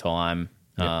 pay him on time,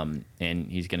 and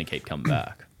he's going to keep coming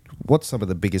back. What's some of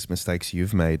the biggest mistakes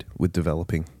you've made with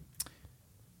developing?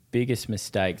 Biggest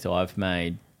mistakes I've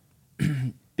made?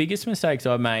 Biggest mistakes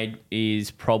I've made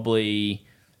is probably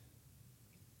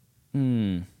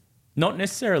not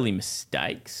necessarily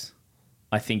mistakes.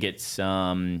 I think it's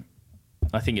learnings,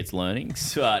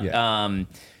 but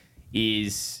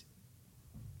is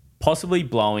possibly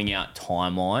blowing out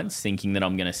timelines, thinking that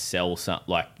I'm going to sell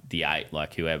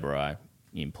like whoever I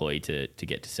employ to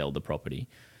get to sell the property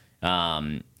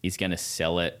is going to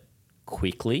sell it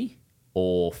quickly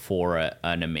or for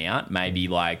an amount, maybe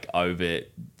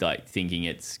thinking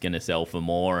it's going to sell for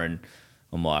more, and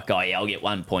I'm like, oh yeah, I'll get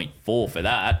 1.4 for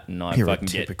that, and I fucking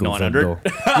get 900.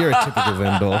 You're a typical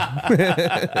vendor.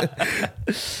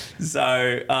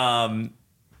 So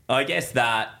I guess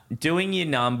that doing your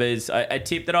numbers, a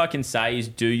tip that I can say is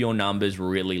do your numbers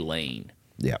really lean.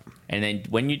 Yeah. And then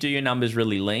when you do your numbers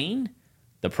really lean,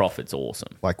 the profit's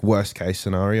awesome. Like worst case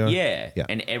scenario? Yeah.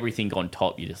 And everything on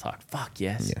top, you're just like, fuck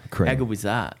yes. Yeah, cream. How good was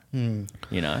that?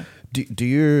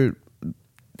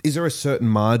 Is there a certain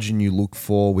margin you look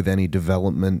for with any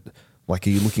development? Like, are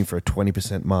you looking for a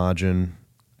 20% margin?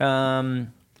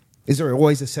 Is there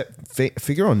always a set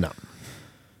figure or no?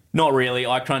 Not really.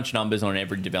 I crunch numbers on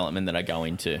every development that I go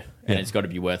into, and it's got to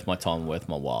be worth my time, worth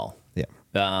my while. Yeah.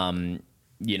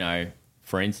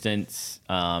 For instance,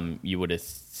 you would have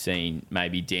seen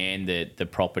maybe Dan, the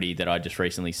property that I just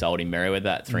recently sold in Merriweather,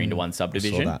 that 3-1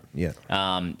 subdivision. I saw that. Yeah.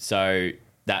 So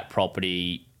that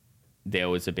property, there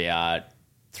was about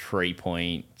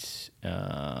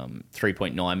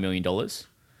 $3.9 million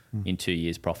in 2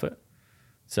 years profit.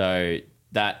 So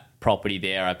that property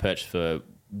there I purchased for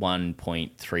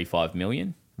 $1.35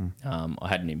 million. I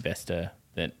had an investor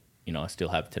that I still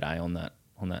have today on that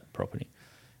property.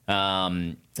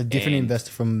 A different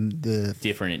investor from the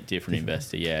different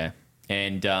investor, yeah.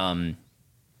 And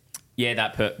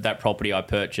that property I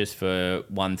purchased for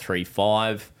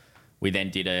 $135. We then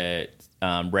did a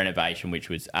renovation, which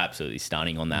was absolutely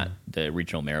stunning on the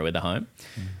original Merriweather home.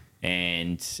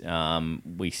 And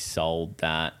we sold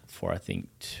that for, I think,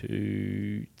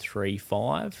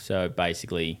 $235. So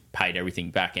basically paid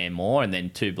everything back and more, and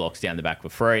then 2 blocks down the back were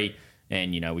free.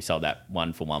 And, we sold that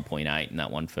one for 1.8 and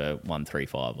that one for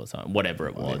 135 or something, whatever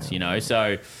it was,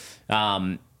 So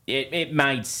it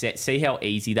made sense. See how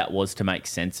easy that was to make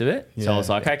sense of it? Yeah. So I was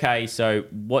like, okay, so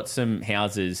what's some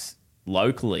houses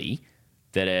locally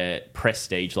that are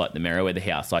prestige like the Merriweather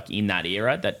house, like in that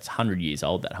era, that's 100 years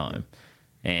old, that home.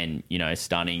 And,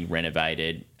 stunning,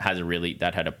 renovated,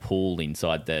 that had a pool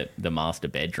inside the master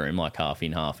bedroom, like half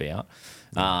in, half out.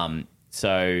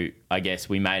 So I guess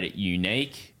we made it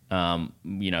unique.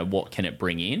 What can it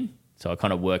bring in? So I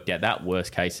kind of worked out that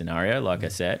worst case scenario, like I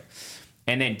said.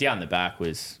 And then down the back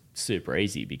was super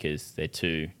easy because they're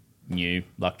 2 new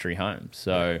luxury homes.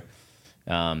 So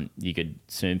you could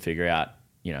soon figure out,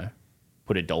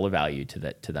 put a dollar value to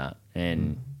that.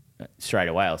 And straight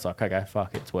away I was like, okay,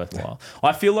 fuck, it's worthwhile.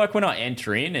 I feel like when I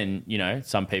enter in, and,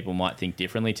 some people might think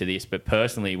differently to this, but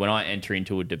personally, when I enter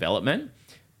into a development,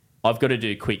 I've got to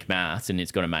do quick maths and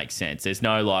it's got to make sense. There's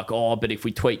no like, but if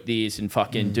we tweak this and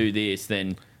fucking do this,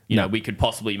 then, we could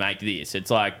possibly make this.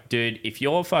 It's like, dude, if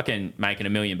you're fucking making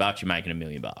 $1 million, you're making $1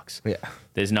 million. Yeah.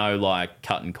 There's no like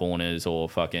cutting corners or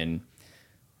fucking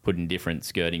putting different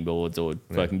skirting boards or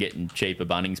fucking getting cheaper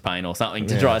Bunnings paint or something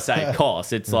to try to save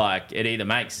costs. It's like it either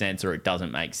makes sense or it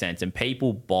doesn't make sense. And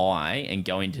people buy and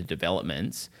go into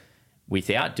developments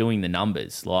without doing the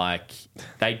numbers. Like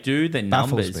they do the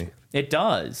numbers. Me. It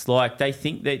does. Like they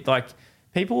think that like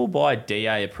people will buy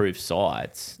DA approved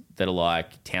sites that are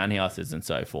like townhouses and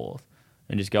so forth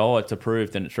and just go, it's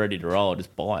approved and it's ready to roll.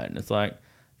 Just buy it. And it's like,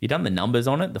 you done the numbers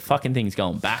on it? The fucking thing's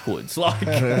going backwards. Like,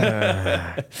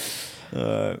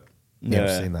 Never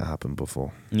seen that happen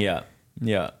before. Yeah.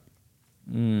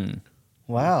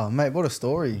 Wow, mate, what a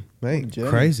story. Mate,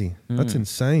 crazy. That's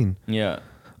insane. Yeah.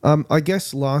 I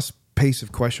guess last piece of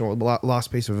advice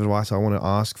I want to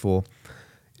ask for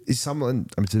is someone,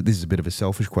 this is a bit of a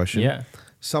selfish question. Yeah.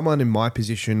 Someone in my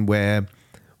position where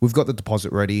we've got the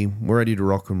deposit ready, we're ready to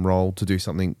rock and roll to do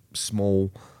something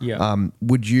small. Yeah.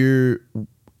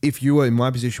 if you were in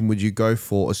my position, would you go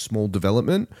for a small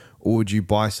development, or would you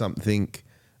buy something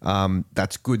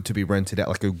that's good to be rented out,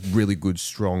 like a really good,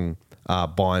 strong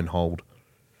buy and hold?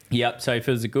 Yep. So if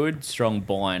it was a good, strong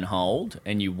buy and hold,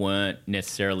 and you weren't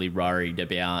necessarily worried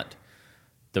about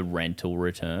the rental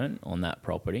return on that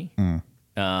property,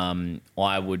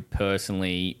 I would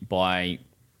personally buy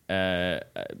a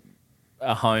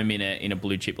home in a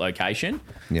blue chip location.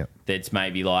 Yeah. That's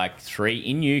maybe like 3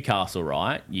 in Newcastle,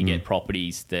 right? You get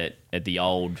properties that at the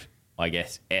old, I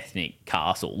guess, ethnic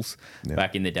castles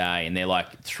back in the day, and they're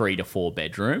like 3 to 4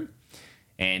 bedroom,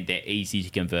 and they're easy to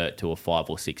convert to a 5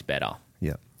 or 6 bedder.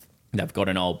 Yeah. They've got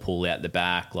an old pool out the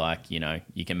back, like, you know,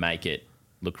 you can make it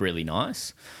look really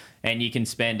nice. And you can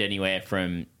spend anywhere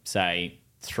from, say,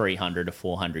 300 to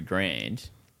 400 grand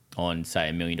on, say,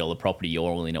 $1 million property. You're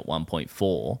all in at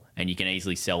 1.4, and you can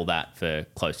easily sell that for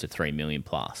close to 3 million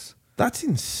plus. That's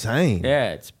insane.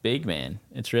 Yeah, it's big, man.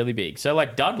 It's really big. So,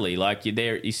 like Dudley, like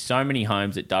there is so many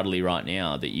homes at Dudley right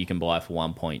now that you can buy for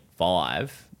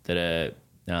 1.5 that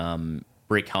are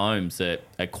brick homes that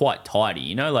are quite tidy.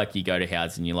 You know, like you go to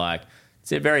houses and you're like,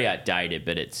 it's very outdated,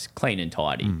 but it's clean and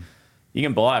tidy. You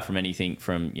can buy it from anything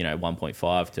from, you know,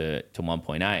 1.5 to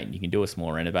 1.8. You can do a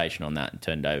small renovation on that and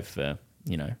turn it over for,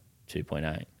 you know,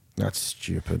 2.8. That's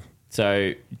stupid.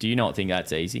 So do you not think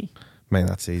that's easy? Man,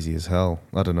 that's easy as hell.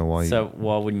 I don't know why. So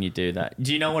why wouldn't you do that?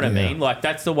 Do you know what I mean? Like,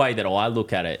 that's the way that I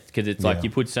look at it, because it's like you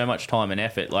put so much time and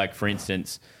effort. Like, for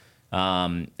instance,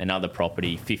 another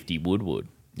property, 50 Woodwood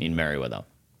in Merewether,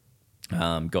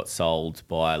 got sold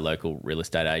by a local real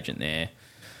estate agent there.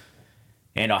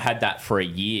 And I had that for a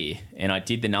year, and I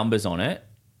did the numbers on it,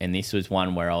 and this was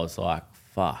one where I was like,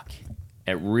 fuck,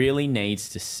 it really needs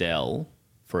to sell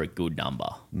for a good number,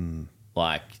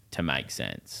 like, to make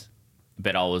sense.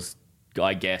 But I was,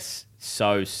 I guess,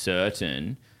 so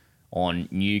certain on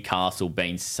Newcastle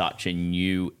being such a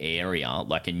new area,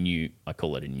 like a new, I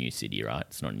call it a new city, right?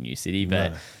 It's not a new city,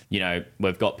 but, you know,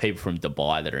 we've got people from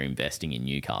Dubai that are investing in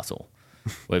Newcastle.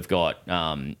 We've got,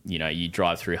 you know, you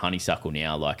drive through Honeysuckle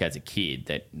now, like as a kid,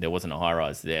 that there wasn't a high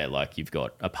rise there. Like, you've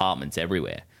got apartments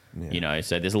everywhere, you know,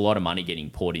 so there's a lot of money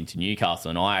getting poured into Newcastle.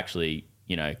 And I actually,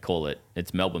 you know, call it,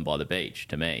 it's Melbourne by the beach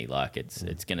to me. Like, it's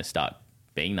going to start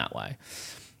being that way.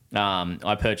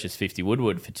 I purchased 50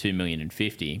 Woodwood for $2.05 million,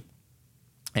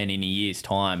 and in a year's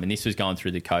time, and this was going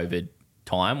through the COVID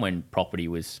time when property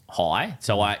was high.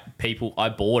 So I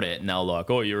bought it and they were like,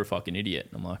 oh, you're a fucking idiot.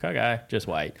 And I'm like, okay, just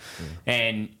wait.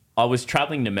 And I was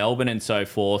traveling to Melbourne and so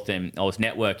forth, and I was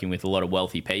networking with a lot of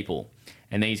wealthy people.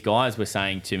 And these guys were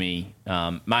saying to me,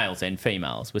 males and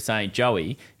females, were saying,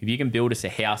 Joey, if you can build us a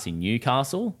house in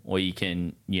Newcastle, or you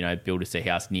can, you know, build us a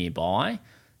house nearby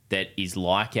that is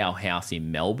like our house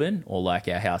in Melbourne or like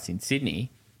our house in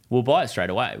Sydney, we'll buy it straight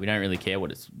away. We don't really care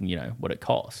what it's, you know, what it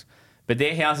costs. But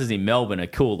their houses in Melbourne are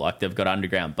cool. Like, they've got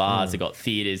underground bars, they've got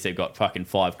theatres, they've got fucking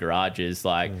 5 garages.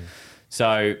 Like,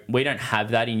 so we don't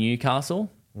have that in Newcastle.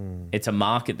 It's a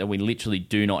market that we literally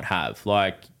do not have.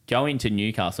 Like, go into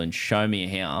Newcastle and show me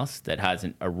a house that has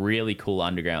a really cool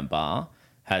underground bar,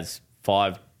 has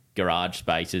 5 garage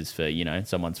spaces for, you know,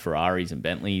 someone's Ferraris and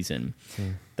Bentleys, and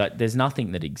that there's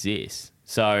nothing that exists.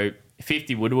 So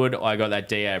 50 Woodwood, I got that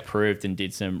DA approved and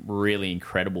did some really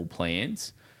incredible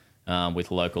plans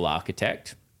with a local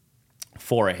architect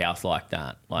for a house like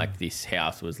that. Like, this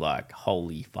house was like,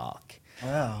 holy fuck.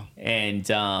 Wow. And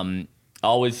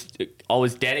I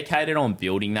was dedicated on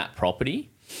building that property.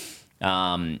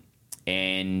 And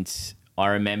I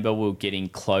remember we were getting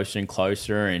closer and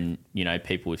closer, and, you know,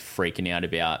 people were freaking out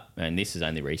about, and this is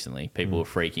only recently, people were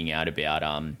freaking out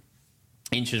about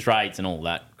interest rates and all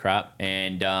that crap.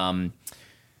 And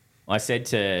I said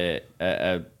to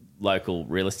a local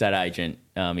real estate agent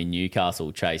in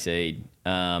Newcastle, Chase Eade,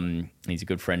 he's a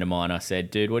good friend of mine. I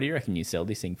said, dude, what do you reckon you sell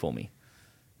this thing for me?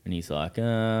 And he's like,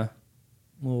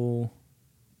 well,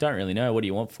 don't really know. What do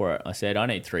you want for it? I said, I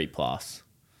need 3+.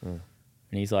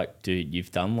 And he's like, dude,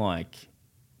 you've done like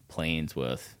plans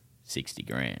worth 60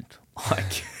 grand.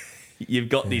 Like, you've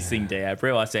got this thing down,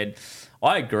 bro. I said,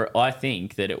 I agree. I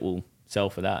think that it will sell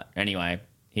for that. Anyway,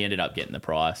 he ended up getting the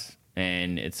price,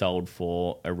 and it sold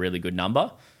for a really good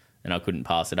number, and I couldn't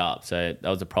pass it up. So that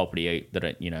was a property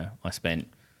that, you know, I spent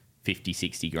 50,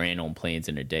 60 grand on plans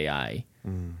and a DA,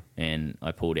 and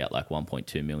I pulled out like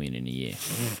 1.2 million in a year.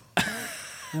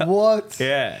 What?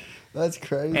 Yeah. That's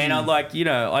crazy. And I'm like, you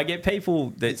know, I get people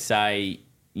that say,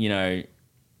 you know,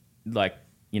 like,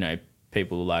 you know,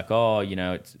 people like, oh, you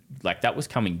know, it's like that was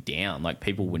coming down. Like,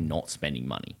 people were not spending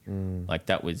money. Like,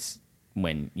 that was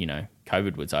when, you know,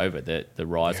 COVID was over, the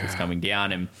rise was coming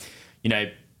down. And, you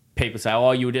know, people say,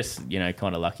 oh, you were just,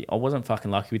 kind of lucky. I wasn't fucking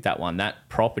lucky with that one. That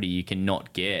property you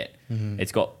cannot get.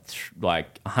 It's got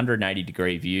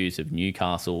 180-degree views of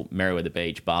Newcastle, Merewether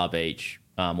Beach, Bar Beach,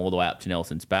 all the way up to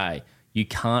Nelson's Bay. You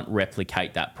can't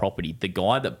replicate that property. The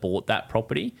guy that bought that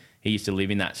property, he used to live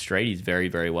in that street. He's very,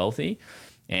 very wealthy.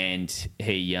 And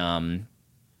he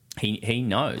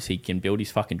knows he can build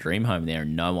his fucking dream home there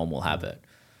and no one will have it.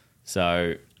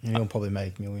 So You'll probably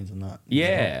make millions on that.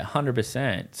 yeah,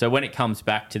 100%. So when it comes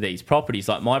back to these properties,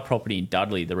 like my property in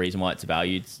Dudley, the reason why it's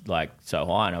valued so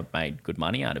high and I've made good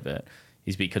money out of it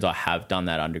is because I have done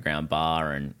that underground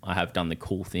bar and I have done the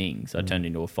cool things. I turned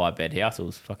into a 5-bed house. It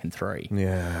was fucking 3.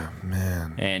 Yeah,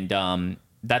 man. And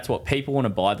that's what people want to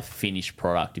buy, the finished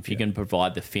product. If you can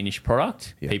provide the finished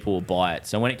product, people will buy it.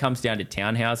 So when it comes down to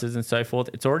townhouses and so forth,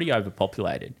 it's already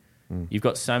overpopulated. You've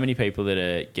got so many people that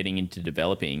are getting into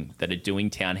developing that are doing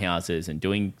townhouses and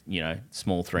doing,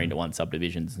 small 3-1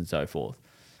 subdivisions and so forth.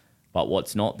 But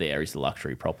what's not there is the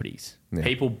luxury properties. Yeah.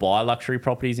 People buy luxury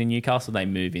properties in Newcastle, they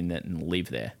move in there and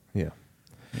live there. Yeah.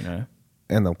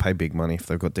 And they'll pay big money if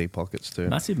they've got deep pockets too.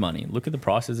 Massive money. Look at the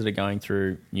prices that are going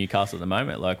through Newcastle at the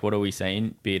moment. Like, what are we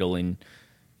seeing, Beetle, in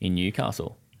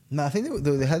Newcastle? No, I think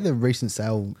they had the recent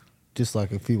sale just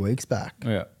like a few weeks back.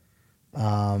 Yeah.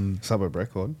 Suburb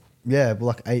record. Yeah,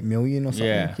 like 8 million or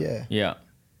something. Yeah.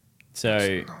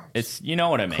 So it's, you know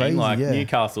what I mean? Crazy, like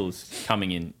Newcastle's coming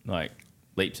in like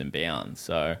leaps and bounds.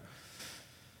 So,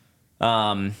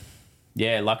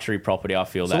 luxury property, I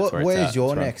feel that's where it's at. Where's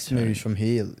your next move from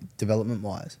here, development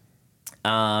wise?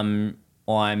 I'm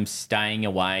staying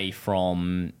away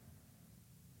from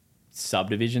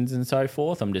subdivisions and so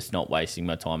forth. I'm just not wasting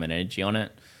my time and energy on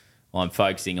it. I'm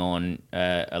focusing on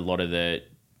a lot of the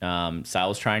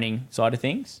sales training side of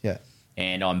things. Yeah.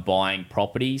 And I'm buying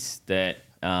properties that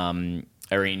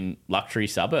are in luxury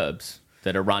suburbs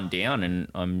that are run down,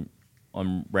 and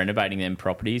I'm renovating them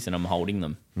properties and I'm holding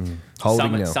them.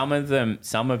 Some of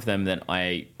them that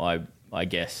I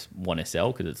guess want to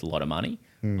sell because it's a lot of money.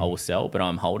 I will sell, but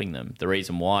I'm holding them. The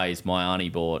reason why is my auntie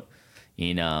bought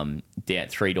in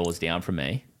 3 doors down from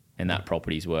me, and that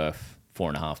property's worth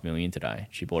 $4.5 million today.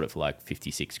 She bought it for like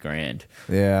 56 grand.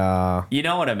 Yeah. You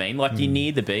know what I mean? Like, you're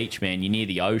near the beach, man. You're near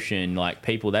the ocean. Like,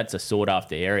 people, that's a sought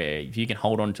after area. If you can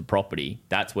hold on to property,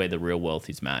 that's where the real wealth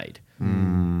is made.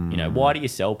 Why do you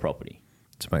sell property?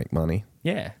 To make money.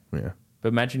 Yeah. Yeah. But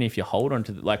imagine if you hold on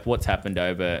to what's happened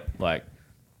over like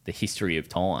the history of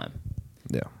time.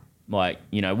 Yeah. Like,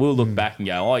 we'll look back and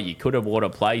go, oh, you could have bought a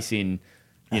place in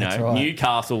Right.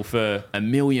 Newcastle for $1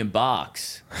 million,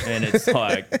 and it's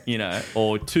like,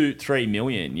 or 2-3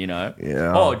 million,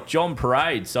 Yeah. Oh, John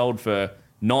Parade sold for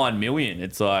 $9 million.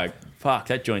 It's like, fuck,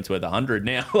 that joint's worth 100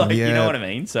 now. Like, you know what I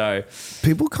mean? So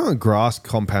people can't grasp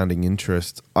compounding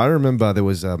interest. I remember there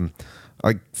was,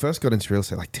 I first got into real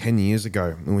estate like 10 years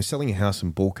ago, and we were selling a house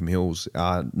in Balcombe Hills,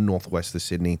 northwest of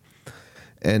Sydney.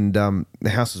 And the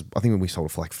house was, I think we sold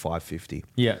it for like $550.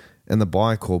 yeah. And the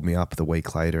buyer called me up the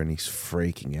week later and he's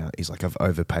freaking out. He's like, I've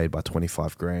overpaid by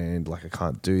 25 grand. Like, I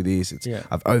can't do this.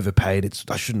 I've overpaid.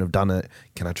 I shouldn't have done it.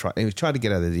 Can I try? And he tried to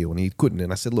get out of the deal and he couldn't.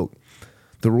 And I said, look,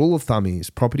 the rule of thumb is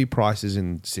property prices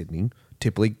in Sydney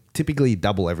typically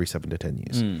double every 7 to 10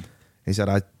 years. He said,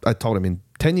 I told him in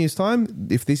 10 years time,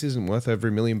 if this isn't worth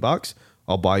over $1 million,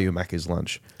 I'll buy you a Macca's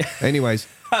lunch. Anyways,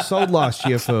 sold last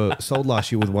year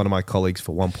with one of my colleagues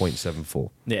for 1.74.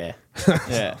 Yeah.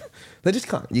 Yeah. They just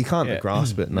can't. You can't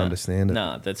grasp it and understand it.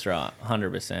 No, that's right,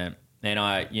 100%. And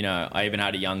I even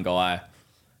had a young guy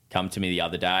come to me the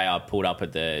other day. I pulled up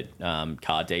at the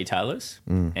car detailers,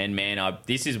 and man,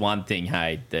 this is one thing,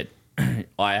 hey, that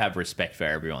I have respect for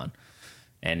everyone.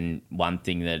 And one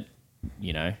thing that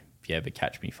if you ever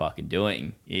catch me fucking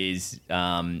doing is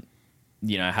having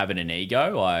an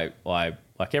ego. I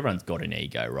like, everyone's got an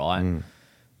ego, right?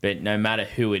 But no matter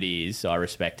who it is, I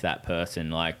respect that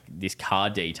person. Like this car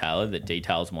detailer that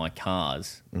details my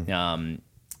cars,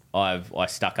 I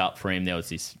stuck up for him. There was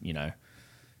this,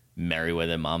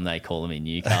 Merewether mum, they call him in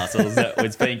Newcastle, that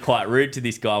was being quite rude to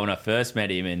this guy when I first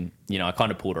met him, and I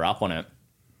kind of pulled her up on it.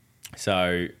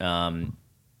 So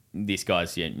this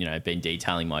guy's been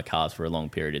detailing my cars for a long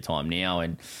period of time now,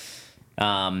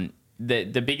 and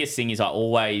the biggest thing is I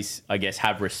always, I guess,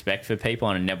 have respect for people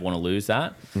and I never want to lose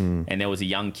that. And there was a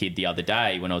young kid the other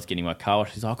day when I was getting my car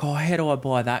washed. He's like, oh, how do I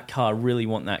buy that car? I really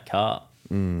want that car.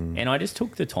 And I just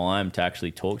took the time to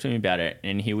actually talk to him about it.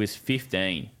 And he was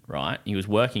 15, right? He was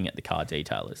working at the car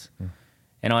detailers.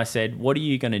 And I said, what are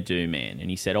you going to do, man? And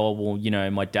he said, oh,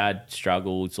 well, my dad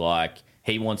struggles. Like,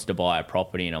 he wants to buy a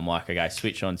property. And I'm like, okay,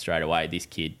 switch on straight away. This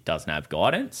kid doesn't have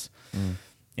guidance.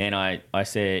 And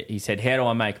he said, how do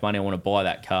I make money? I want to buy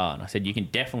that car. And I said, you can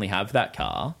definitely have that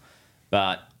car,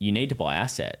 but you need to buy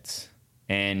assets.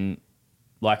 And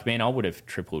like, man, I would have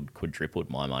tripled,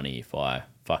 quadrupled my money if I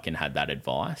fucking had that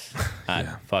advice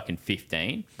at fucking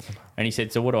 15. And he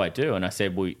said, so what do I do? And I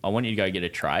said, well, I want you to go get a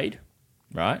trade,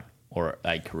 right? Or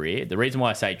a career. The reason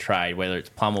why I say trade, whether it's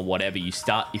plumber or whatever, you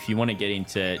start, if you want to get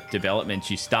into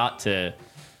developments, you start to...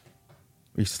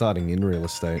 You're starting in real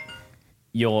estate.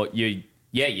 You're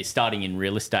starting in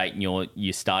real estate, and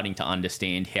you're starting to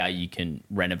understand how you can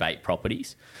renovate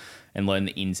properties and learn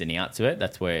the ins and outs of it.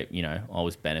 That's where, you know, I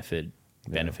was benefited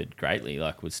greatly,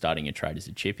 like was starting a trade as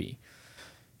a chippy.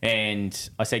 And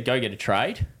I said, go get a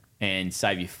trade and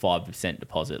save your 5%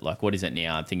 deposit. Like, what is it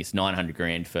now? I think it's 900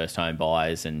 grand first home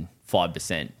buyers and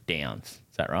 5% downs.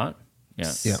 Is that right? Yeah.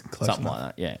 Something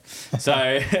like that. Yeah.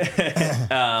 So,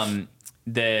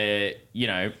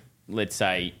 let's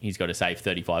say he's got to save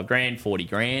 35 grand, 40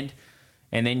 grand,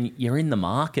 and then you're in the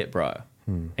market, bro.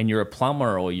 And you're a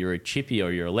plumber or you're a chippy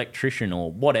or you're an electrician or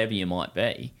whatever you might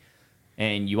be,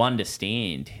 and you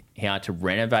understand how to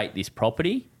renovate this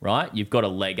property, right? You've got a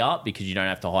leg up because you don't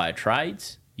have to hire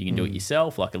trades. You can do it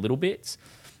yourself, like a little bits,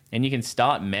 and you can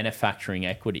start manufacturing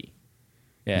equity.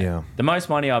 Yeah. The most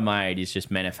money I've made is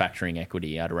just manufacturing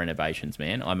equity out of renovations,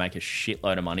 man. I make a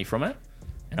shitload of money from it,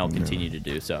 and I'll continue to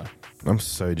do so. I'm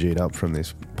so G'd up from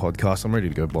this podcast. I'm ready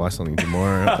to go buy something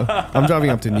tomorrow. I'm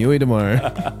driving up to Newey tomorrow.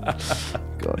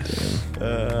 God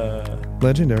damn.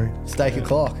 Legendary. Steak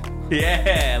o'clock.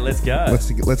 Yeah, let's go.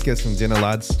 Let's get some dinner,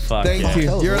 lads. Fuck Thank yeah.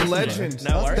 you. You're a Awesome, legend.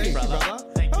 No worries, Thank you, brother. brother.